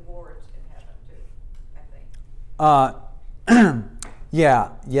 but rewards in heaven too, I think. Yeah,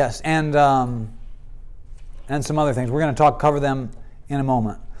 yes, and some other things. We're going to cover them in a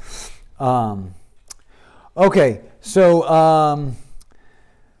moment. Okay, so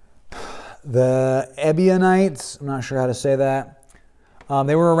the Ebionites, I'm not sure how to say that.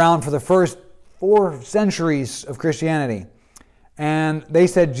 They were around for the first 4 centuries of Christianity. And they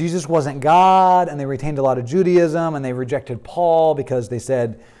said Jesus wasn't God, and they retained a lot of Judaism, and they rejected Paul because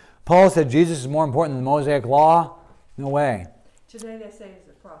Paul said Jesus is more important than the Mosaic Law. No way. Today they say he's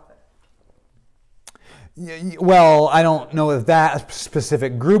a prophet. Well, I don't know if that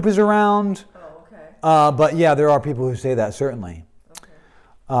specific group is around. Oh, okay. But yeah, there are people who say that, certainly. Okay.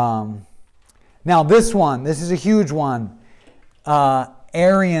 Now this is a huge one.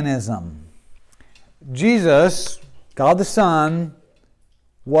 Arianism. Jesus, God the Son,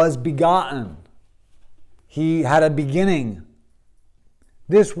 was begotten. He had a beginning.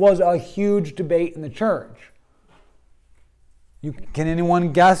 This was a huge debate in the church. Can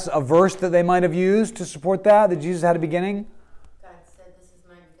anyone guess a verse that they might have used to support that Jesus had a beginning? God said, "This is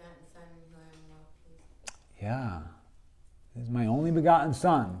my begotten Son, in whom I am well pleased." Yeah. This is my only begotten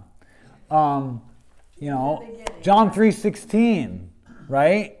Son. John 3:16,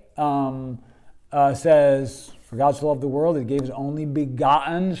 right? Says, "For God so loved the world, He gave His only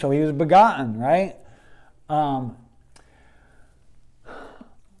begotten," so He was begotten, right?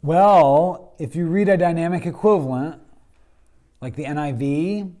 Well, if you read a dynamic equivalent, like the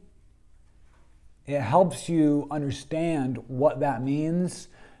NIV, it helps you understand what that means.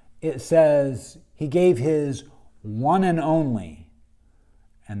 It says He gave His one and only,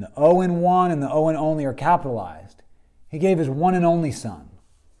 and the O in one and the O in only are capitalized. He gave His one and only Son.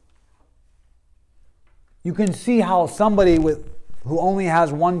 You can see how somebody who only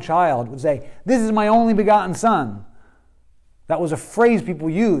has one child would say, "This is my only begotten Son." That was a phrase people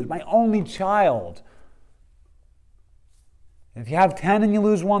used, my only child. If you have 10 and you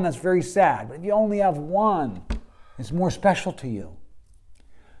lose one, that's very sad. But if you only have one, it's more special to you.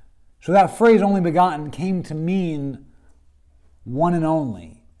 So that phrase, only begotten, came to mean one and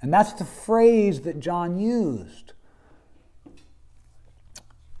only. And that's the phrase that John used.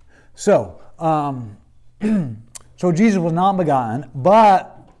 So, so Jesus was not begotten,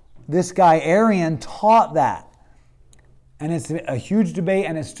 but this guy Arian taught that. And it's a huge debate,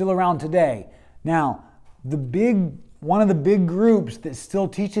 and it's still around today. Now, one of the big groups that still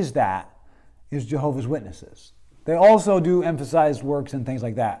teaches that is Jehovah's Witnesses. They also do emphasize works and things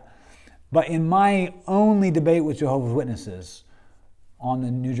like that. But in my only debate with Jehovah's Witnesses on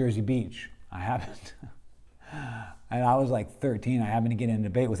the New Jersey beach, I haven't. And I was like 13. I happened to get in a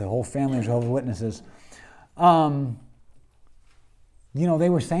debate with a whole family of Jehovah's Witnesses. They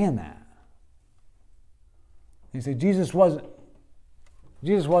were saying that. They said Jesus wasn't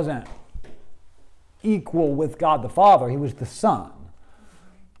equal with God the Father. He was the Son.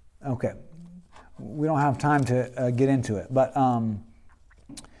 Okay. We don't have time to get into it. But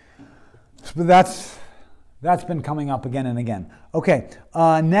that's been coming up again and again. Okay.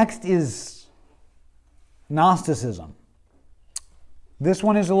 Next is Gnosticism. This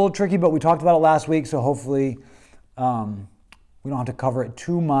one is a little tricky, but we talked about it last week, so hopefully we don't have to cover it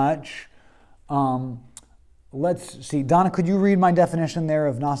too much. Let's see. Donna, could you read my definition there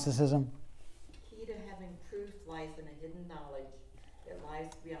of Gnosticism? Key to having truth lies in a hidden knowledge that lies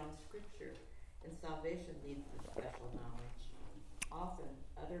beyond Scripture, and salvation needs this special knowledge. Often,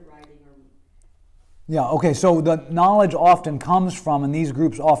 other writing or... Yeah, okay, so the knowledge often comes from, and these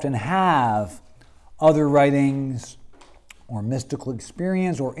groups often have, other writings or mystical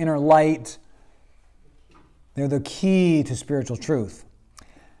experience or inner light. They're the key to spiritual truth.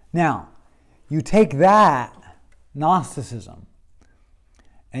 Now, you take that Gnosticism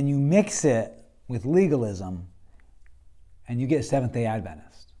and you mix it with legalism and you get Seventh-day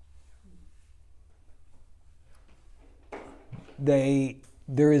Adventist.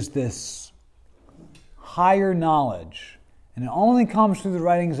 There is this higher knowledge, and it only comes through the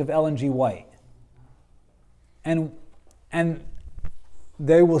writings of Ellen G. White. And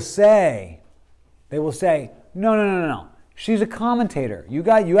they will say, no. She's a commentator. You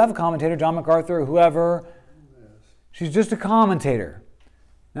have a commentator, John MacArthur or whoever. She's just a commentator.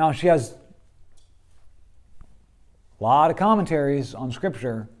 Now she has a lot of commentaries on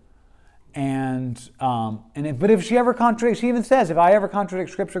Scripture, but if she ever contradicts, she even says, if I ever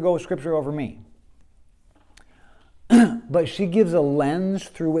contradict Scripture, go with Scripture over me. But she gives a lens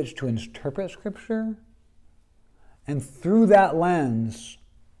through which to interpret Scripture, and through that lens,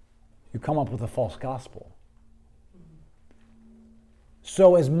 you come up with a false gospel.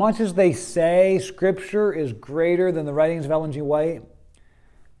 So as much as they say Scripture is greater than the writings of Ellen G. White,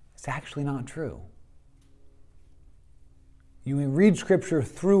 it's actually not true. You read Scripture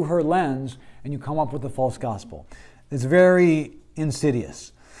through her lens, and you come up with a false gospel. It's very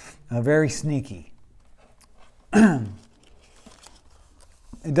insidious, very sneaky. It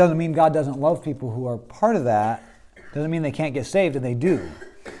doesn't mean God doesn't love people who are part of that. It doesn't mean they can't get saved, and they do.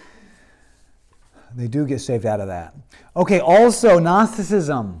 They do get saved out of that. Okay, also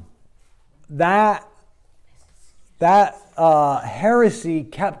Gnosticism. That heresy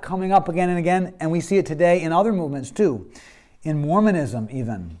kept coming up again and again, and we see it today in other movements too. In Mormonism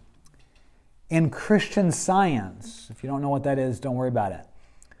even. In Christian Science. If you don't know what that is, don't worry about it.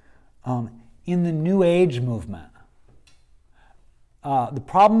 In the New Age movement. The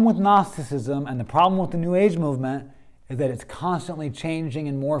problem with Gnosticism and the problem with the New Age movement is that it's constantly changing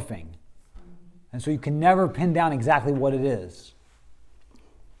and morphing. And so you can never pin down exactly what it is.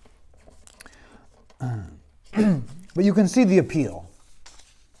 But you can see the appeal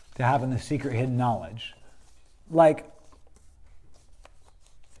to having the secret hidden knowledge. Like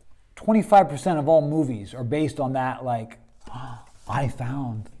 25% of all movies are based on that, like, I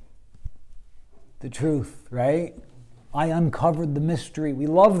found the truth, right? I uncovered the mystery. We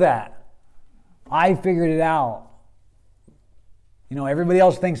love that. I figured it out. Everybody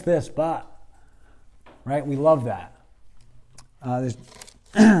else thinks this, but, right? We love that.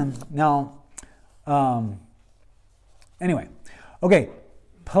 Anyway. Okay.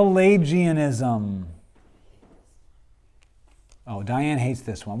 Pelagianism. Oh, Diane hates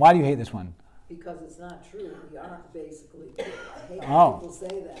this one. Why do you hate this one? Because it's not true. We aren't basically good. I hate when people say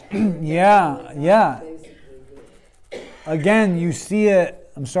that. Yeah. Basically good. Again, you see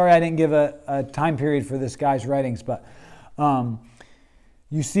it. I'm sorry I didn't give a time period for this guy's writings, but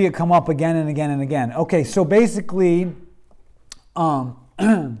you see it come up again and again and again. Okay, so basically,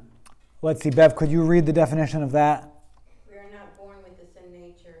 let's see, Bev, could you read the definition of that? We are not born with the sin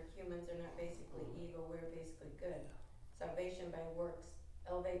nature. Humans are not basically evil. We're basically good. Salvation by works.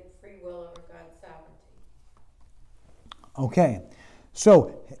 Elevate free will over God's sovereignty. Okay,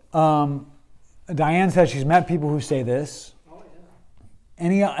 so Diane says she's met people who say this. Oh,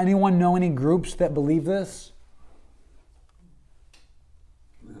 Anyone know any groups that believe this?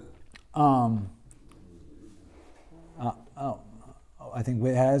 I think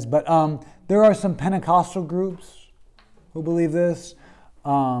it has, but there are some Pentecostal groups who believe this.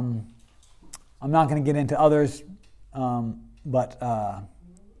 I'm not going to get into others, but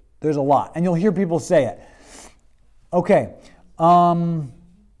there's a lot, and you'll hear people say it. Okay.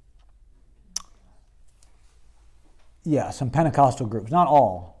 Yeah, some Pentecostal groups. Not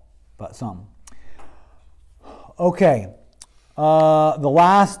all, but some. Okay. The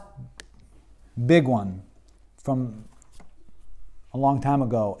last big one from a long time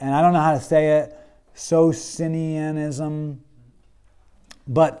ago, and I don't know how to say it, Socinianism.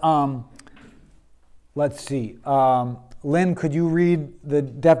 But let's see. Lynn, could you read the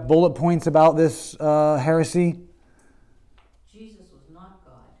depth bullet points about this heresy? Jesus was not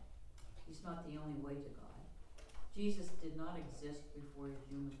God. He's not the only way to God. Jesus did not exist before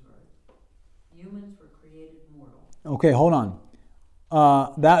human birth. Humans were created mortal. Okay, hold on.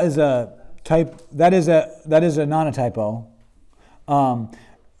 That is a type. That is a not a typo.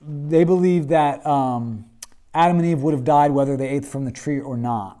 They believe that Adam and Eve would have died whether they ate from the tree or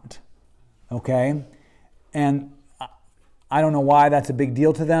not. Okay, and I don't know why that's a big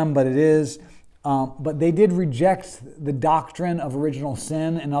deal to them, but it is. But they did reject the doctrine of original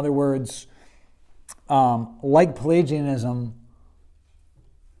sin. In other words, like Pelagianism,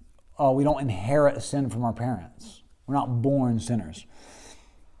 we don't inherit sin from our parents. We're not born sinners.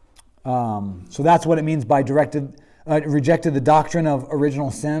 So that's what it means by rejected the doctrine of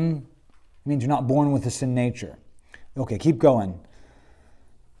original sin. It means you're not born with a sin nature. Okay, keep going,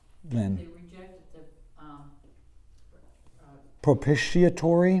 Lynn. They rejected the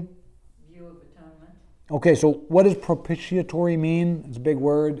propitiatory view of atonement. Okay, so what does propitiatory mean? It's a big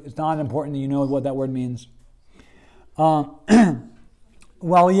word. It's not important that you know what that word means. Well,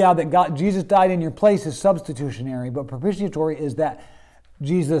 yeah, that Jesus died in your place is substitutionary, but propitiatory is that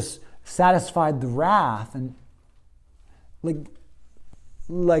Jesus satisfied the wrath, and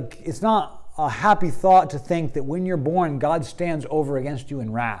like it's not a happy thought to think that when you're born, God stands over against you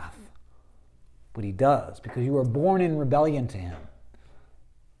in wrath. But he does, because you were born in rebellion to him.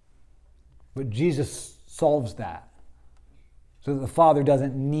 But Jesus solves that, so that the Father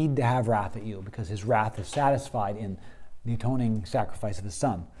doesn't need to have wrath at you, because his wrath is satisfied in the atoning sacrifice of his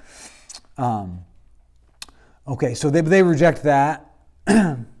Son. Okay, so they reject that.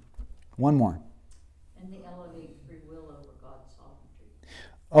 One more. And they elevate free will over God's sovereignty.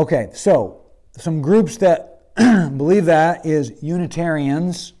 Okay, so some groups that believe that is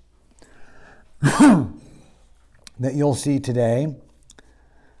Unitarians that you'll see today.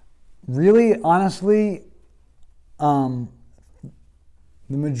 Really, honestly, the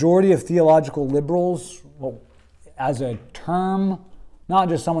majority of theological liberals, well, as a term, not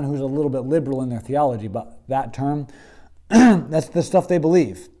just someone who's a little bit liberal in their theology, but that term, that's the stuff they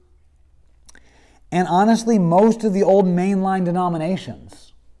believe. And honestly, most of the old mainline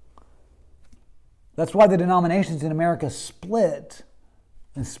denominations. That's why the denominations in America split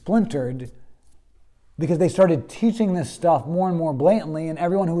and splintered, because they started teaching this stuff more and more blatantly, and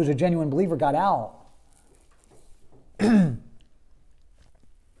everyone who was a genuine believer got out.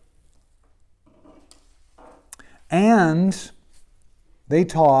 And they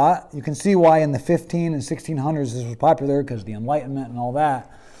taught, you can see why in the 15 and 1600s this was popular, because of the Enlightenment and all that,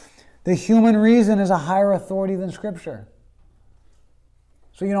 the human reason is a higher authority than Scripture.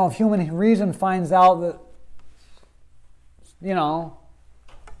 So, if human reason finds out that,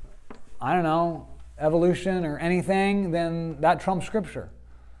 I don't know, evolution or anything, then that trumps Scripture.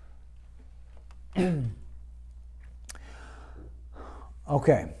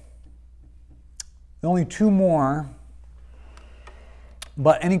 Okay. Only two more.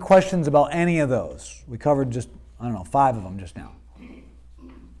 But any questions about any of those? We covered just, 5 of them just now.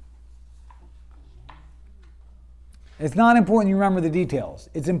 It's not important you remember the details.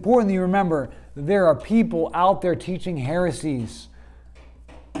 It's important that you remember that there are people out there teaching heresies,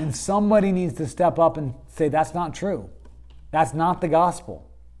 and somebody needs to step up and say, that's not true. That's not the gospel.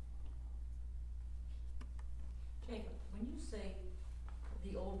 Jacob, when you say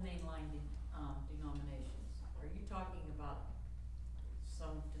the old mainline denominations, are you talking about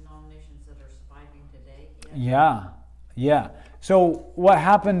some denominations that are surviving today? Yeah. So what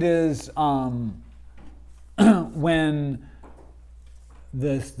happened is, when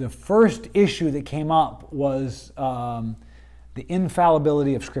the first issue that came up was the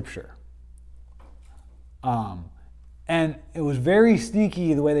infallibility of Scripture. And it was very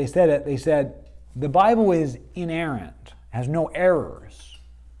sneaky the way they said it. They said, the Bible is inerrant, has no errors,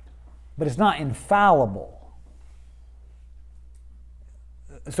 but it's not infallible.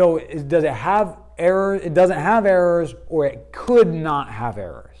 does it have errors? It doesn't have errors, or it could not have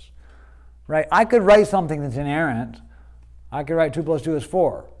errors, right? I could write something that's inerrant. I could write 2 + 2 is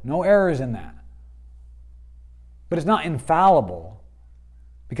 4. No errors in that. But it's not infallible,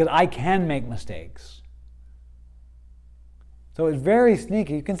 because I can make mistakes. So it's very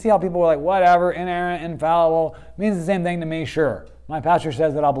sneaky. You can see how people are like, whatever, inerrant, infallible, means the same thing to me, sure. My pastor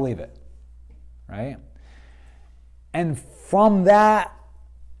says that, I'll believe it, right? And from that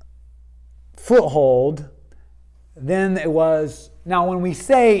foothold, then it was, now when we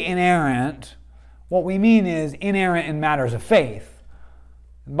say inerrant, what we mean is inerrant in matters of faith.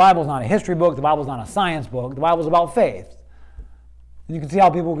 The Bible's not a history book, the Bible's not a science book, the Bible's about faith. And you can see how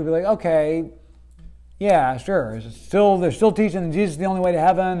people could be like, okay, yeah, sure. They're still teaching that Jesus is the only way to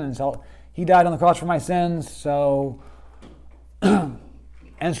heaven, and so he died on the cross for my sins, so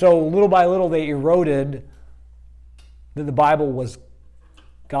and so little by little they eroded that the Bible was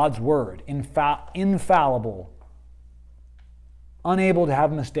God's word, infallible, unable to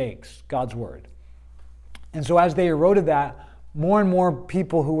have mistakes, God's word. And so as they eroded that, more and more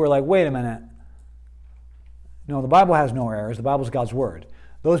people who were like, wait a minute, no, the Bible has no errors, the Bible is God's word.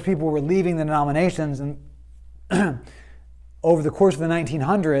 Those people were leaving the denominations, and over the course of the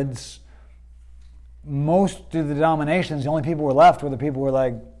 1900s, most of the denominations, the only people who were left were the people who were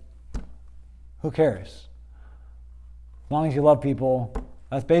like, who cares? As long as you love people,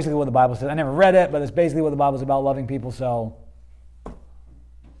 that's basically what the Bible says. I never read it, but it's basically what the Bible's about, loving people, so.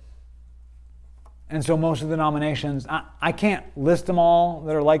 And so most of the denominations, I can't list them all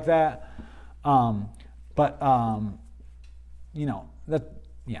that are like that, but you know,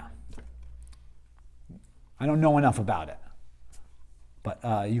 yeah. I don't know enough about it,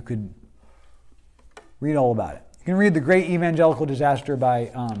 but you could read all about it. You can read The Great Evangelical Disaster by,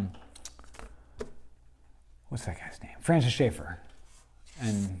 what's that guy's name? Francis Schaeffer,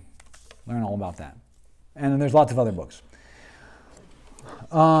 and learn all about that. And then there's lots of other books.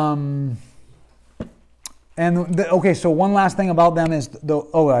 Okay, so one last thing about them is,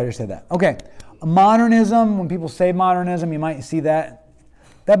 I just said that. Okay, modernism, when people say modernism, you might see that.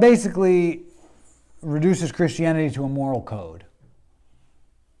 That basically reduces Christianity to a moral code.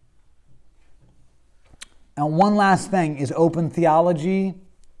 And one last thing is open theology,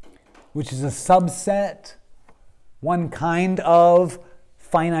 which is a subset, one kind of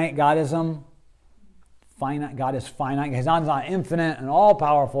finite Godism. God is finite. God is not infinite and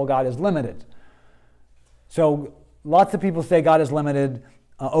all-powerful. God is limited. So lots of people say God is limited.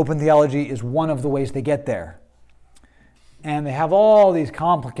 Open theology is one of the ways they get there. And they have all these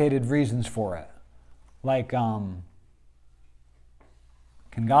complicated reasons for it. Like, can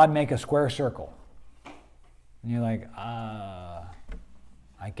God make a square circle? And you're like, I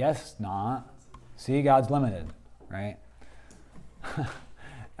guess not. See, God's limited, right?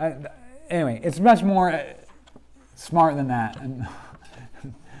 Anyway, it's much more smart than that. And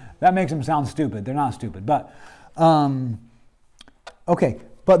that makes them sound stupid. They're not stupid. But, okay.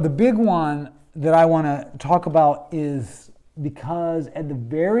 But the big one that I want to talk about is because at the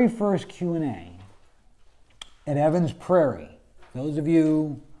very first Q&A at Evans Prairie, those of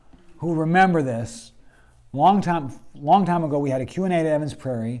you who remember this, long time ago we had a Q&A at Evans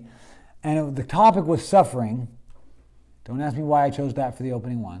Prairie, and the topic was suffering. Don't ask me why I chose that for the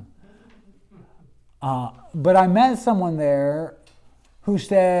opening one. But I met someone there who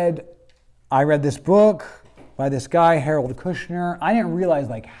said, I read this book by this guy, Harold Kushner. I didn't realize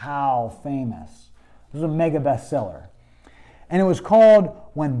how famous. It was a mega bestseller. And it was called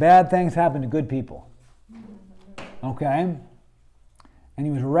When Bad Things Happen to Good People. Okay? And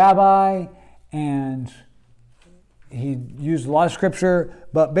he was a rabbi, and he used a lot of scripture,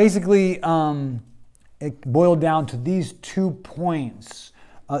 but basically it boiled down to these 2 points.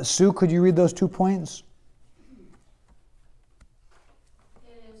 Sue, could you read those 2 points?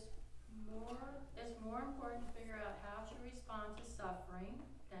 It's more important to figure out how to respond to suffering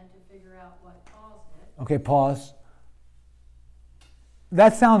than to figure out what caused it. Okay, pause.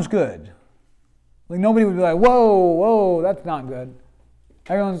 That sounds good. Nobody would be like, whoa, that's not good.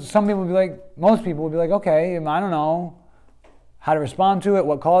 Some people would be like, most people would be like, okay, I don't know how to respond to it,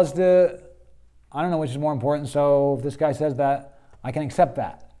 what caused it. I don't know which is more important, so if this guy says that, I can accept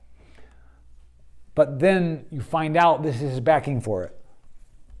that. But then you find out this is his backing for it.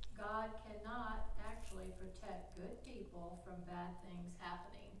 God cannot actually protect good people from bad things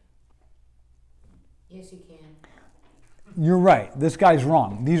happening. Yes, he can. You're right. This guy's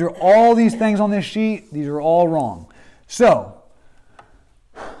wrong. These are all these things on this sheet. These are all wrong. So,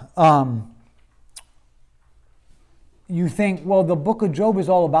 you think, well, the book of Job is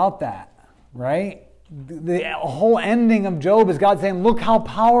all about that, right? the whole ending of Job is God saying, look how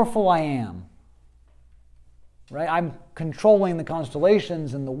powerful I am. Right? I'm controlling the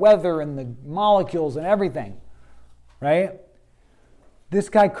constellations and the weather and the molecules and everything. Right? This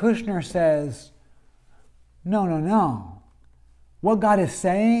guy Kushner says, no. What God is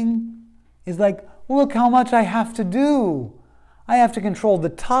saying is like, look how much I have to do. I have to control the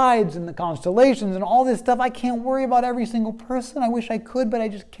tides and the constellations and all this stuff. I can't worry about every single person. I wish I could, but I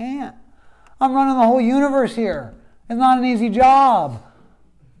just can't. I'm running the whole universe here. It's not an easy job.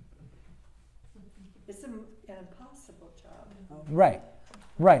 It's an impossible job.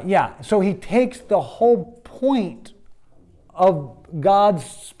 Right, yeah. So he takes the whole point of God's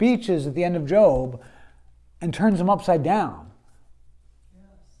speeches at the end of Job and turns them upside down.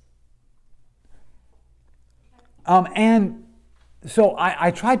 And so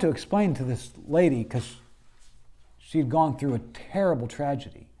I tried to explain to this lady, because she'd gone through a terrible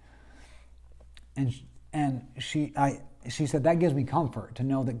tragedy. And she said, that gives me comfort to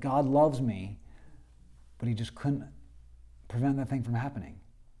know that God loves me, but he just couldn't prevent that thing from happening.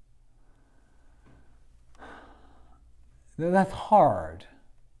 That's hard.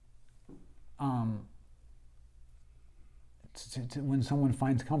 When someone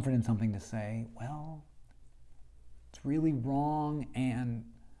finds comfort in something, to say, well, it's really wrong and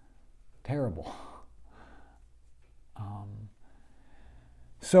terrible.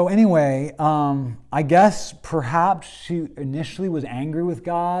 So anyway, I guess perhaps she initially was angry with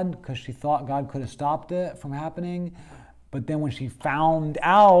God because she thought God could have stopped it from happening. But then when she found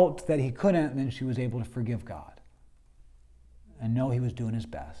out that he couldn't, then she was able to forgive God and know he was doing his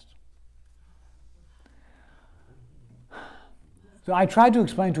best. So I tried to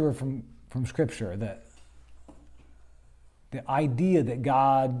explain to her from Scripture that the idea that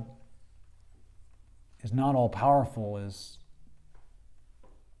God is not all-powerful is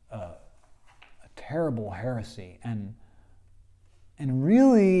a terrible heresy. And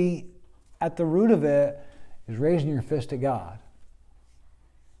really, at the root of it, is raising your fist at God.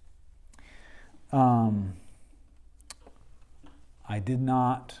 I did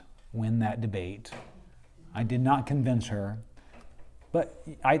not win that debate. I did not convince her. But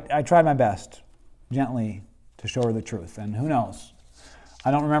I tried my best, gently, to show her the truth. And who knows?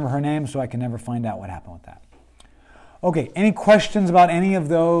 I don't remember her name, so I can never find out what happened with that. Okay, any questions about any of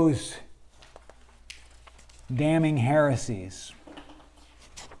those damning heresies?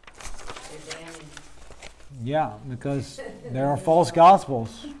 Yeah, because there are false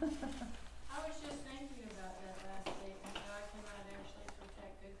gospels. I was just thinking about that last statement. God cannot actually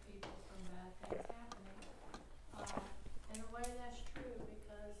protect good people from bad things happening. In a way, that's true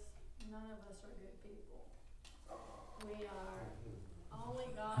because none of us are good people. We are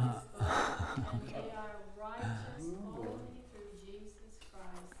only God is good, and we are righteous only through Jesus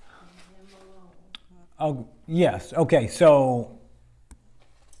Christ and Him alone. Oh, yes. Okay, so,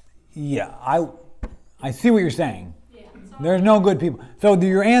 yeah, I see what you're saying. Yeah, There's no good people. So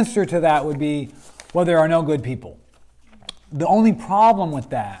your answer to that would be, well, there are no good people. The only problem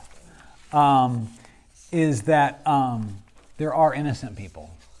with that is that there are innocent people.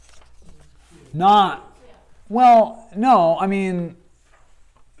 Well, no, I mean,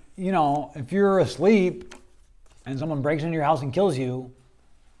 you know, if you're asleep and someone breaks into your house and kills you,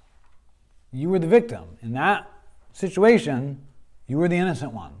 you were the victim. In that situation, you were the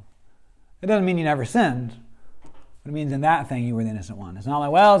innocent one. It doesn't mean you never sinned, but it means in that thing you were the innocent one. It's not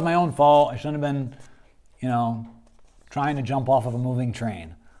like, well, it's my own fault. I shouldn't have been, you know, trying to jump off of a moving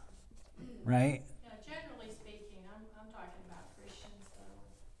train. Right? Yeah, generally speaking, I'm talking about Christians, though,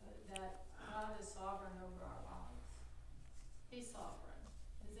 that God is sovereign over our lives. He's sovereign,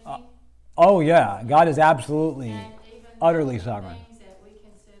 isn't He? Oh, yeah. God is absolutely, And even utterly the sovereign. things that we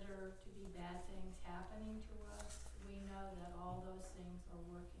consider to be bad things happening to us, we know that all those things are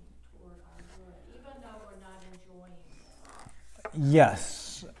working toward our good, even though we're not enjoying them. Yes.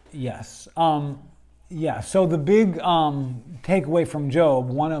 Yeah, so the big takeaway from Job,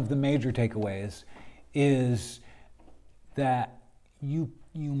 one of the major takeaways, is that you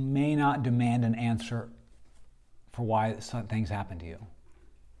may not demand an answer for why some things happen to you.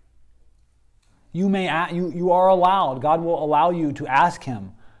 You are allowed, God will allow you to ask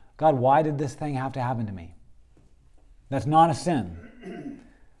Him, God, why did this thing have to happen to me? That's not a sin.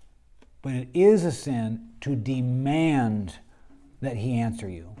 But it is a sin to demand that He answer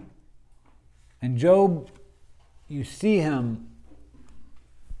you. And Job, you see him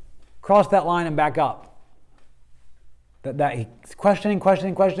cross that line and back up. That he's questioning,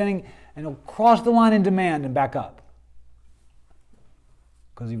 and he'll cross the line and demand and back up.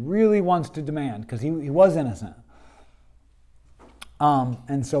 Because he really wants to demand, because he was innocent.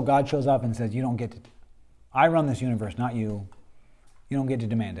 And so God shows up and says, you don't get I run this universe, not you. You don't get to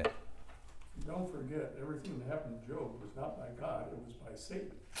demand it. Don't forget, everything that happened to Job was not by God, it was by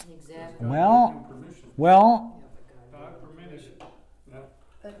Satan. Exactly. God Well- gave him permission. Well, God permitted it. Yeah.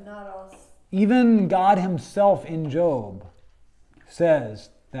 But not all, even God himself in Job says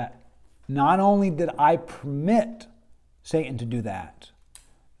that not only did I permit Satan to do that,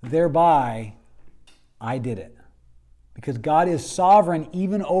 thereby I did it. Because God is sovereign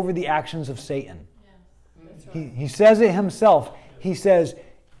even over the actions of Satan. He says it himself. He says,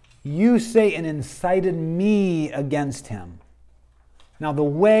 you, Satan, incited me against him. Now, the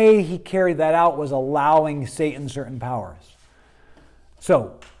way he carried that out was allowing Satan certain powers.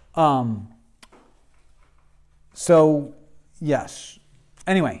 So yes.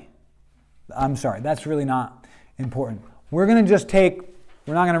 Anyway, I'm sorry. That's really not important. We're not going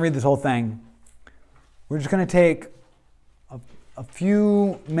to read this whole thing. We're just going to take a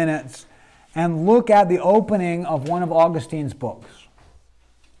few minutes and look at the opening of one of Augustine's books.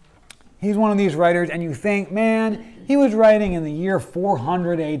 He's one of these writers, and you think, man, he was writing in the year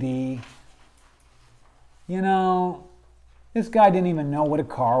 400 AD. You know, this guy didn't even know what a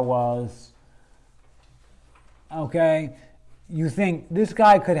car was. Okay? You think this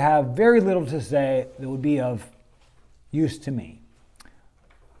guy could have very little to say that would be of use to me.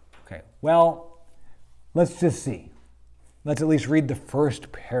 Okay, well, let's just see. Let's at least read the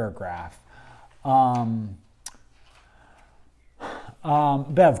first paragraph.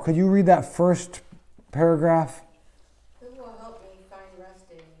 Bev, could you read that first paragraph? Who will help me find rest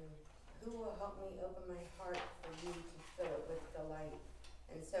in you? Who will help me open my heart for you to fill it with delight,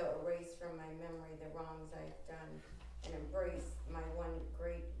 and so erase from my memory the wrongs I've done, and embrace my one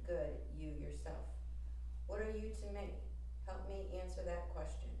great good, you yourself? What are you to me? Help me answer that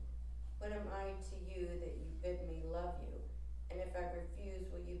question. What am I to you that you bid me love you? And if I refuse,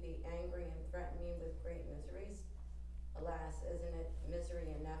 will you be angry and threaten me with great miseries? Alas, isn't it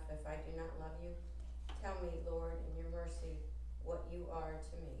misery enough if I do not love you? Tell me, Lord, in your mercy, what you are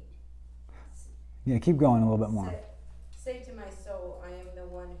to me. Yeah, keep going a little bit more. Say to my soul, I am the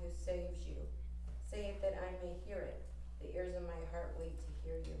one who saves you. Say it that I may hear it. The ears of my heart wait to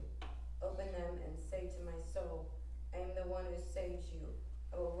hear you. Open them and say to my soul, I am the one who saves you.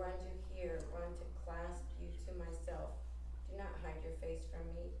 I will run to hear, run to clasp you to myself. Do not hide your face from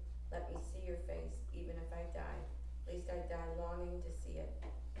me. Let me see your face, even if I die. Least I die longing to see it.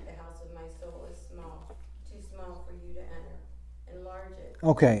 The house of my soul is small, too small for you to enter. Enlarge it.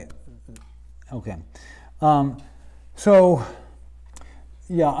 Okay. So,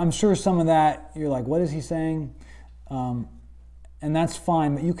 yeah, I'm sure some of that, you're like, what is he saying? And that's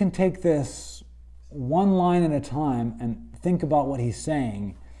fine, but you can take this one line at a time and think about what he's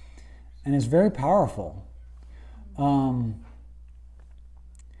saying, and it's very powerful.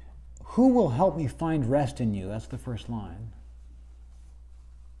 Who will help me find rest in you? That's the first line.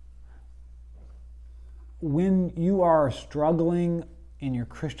 When you are struggling in your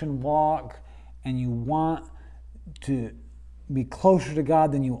Christian walk and you want to be closer to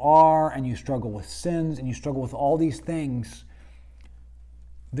God than you are, and you struggle with sins and you struggle with all these things,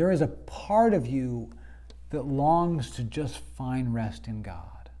 there is a part of you that longs to just find rest in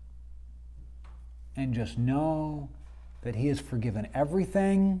God and just know that He has forgiven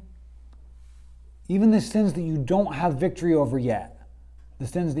everything, even the sins that you don't have victory over yet, the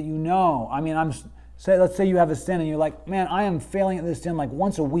sins that you know. I mean, let's say you have a sin and you're like, man, I am failing at this sin like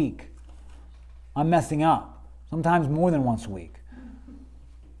once a week. I'm messing up, sometimes more than once a week.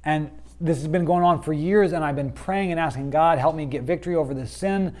 And this has been going on for years, and I've been praying and asking God, help me get victory over this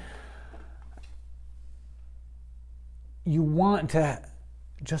sin. You want to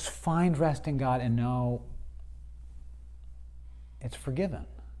just find rest in God and know it's forgiven.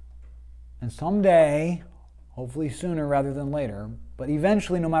 And someday, hopefully sooner rather than later, but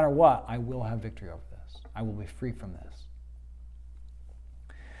eventually, no matter what, I will have victory over this. I will be free from this.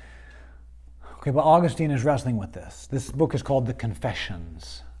 Okay, but Augustine is wrestling with this. This book is called The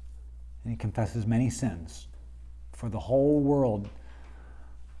Confessions. And he confesses many sins for the whole world,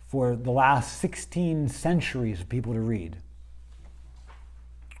 for the last 16 centuries of people to read.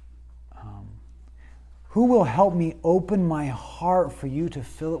 Who will help me open my heart for you to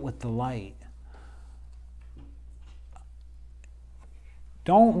fill it with delight?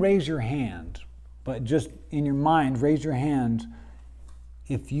 Don't raise your hand, but just in your mind, raise your hand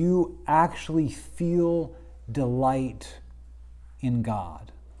if you actually feel delight in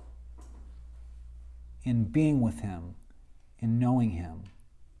God, in being with Him, in knowing Him.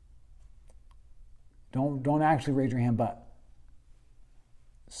 Don't actually raise your hand, but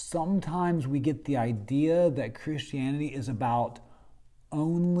sometimes we get the idea that Christianity is about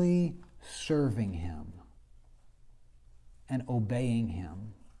only serving Him. and obeying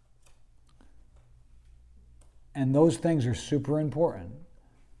Him. And those things are super important.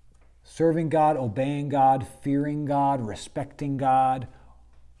 Serving God, obeying God, fearing God, respecting God,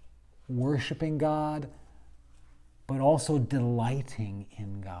 worshiping God, but also delighting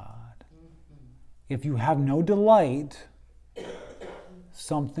in God. If you have no delight,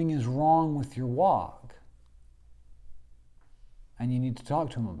 something is wrong with your walk. And you need to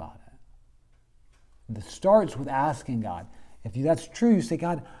talk to Him about it. It starts with asking God. If that's true, you say,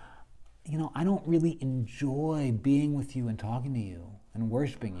 God, I don't really enjoy being with you and talking to you and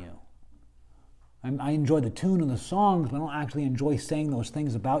worshiping you. I enjoy the tune and the songs, but I don't actually enjoy saying those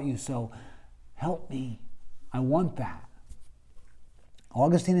things about you, so help me. I want that.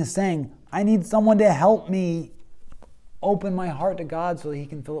 Augustine is saying, I need someone to help me open my heart to God so that He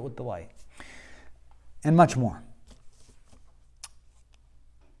can fill it with delight. And much more.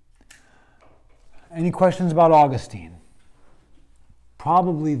 Any questions about Augustine?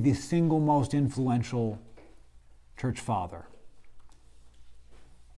 Probably the single most influential church father.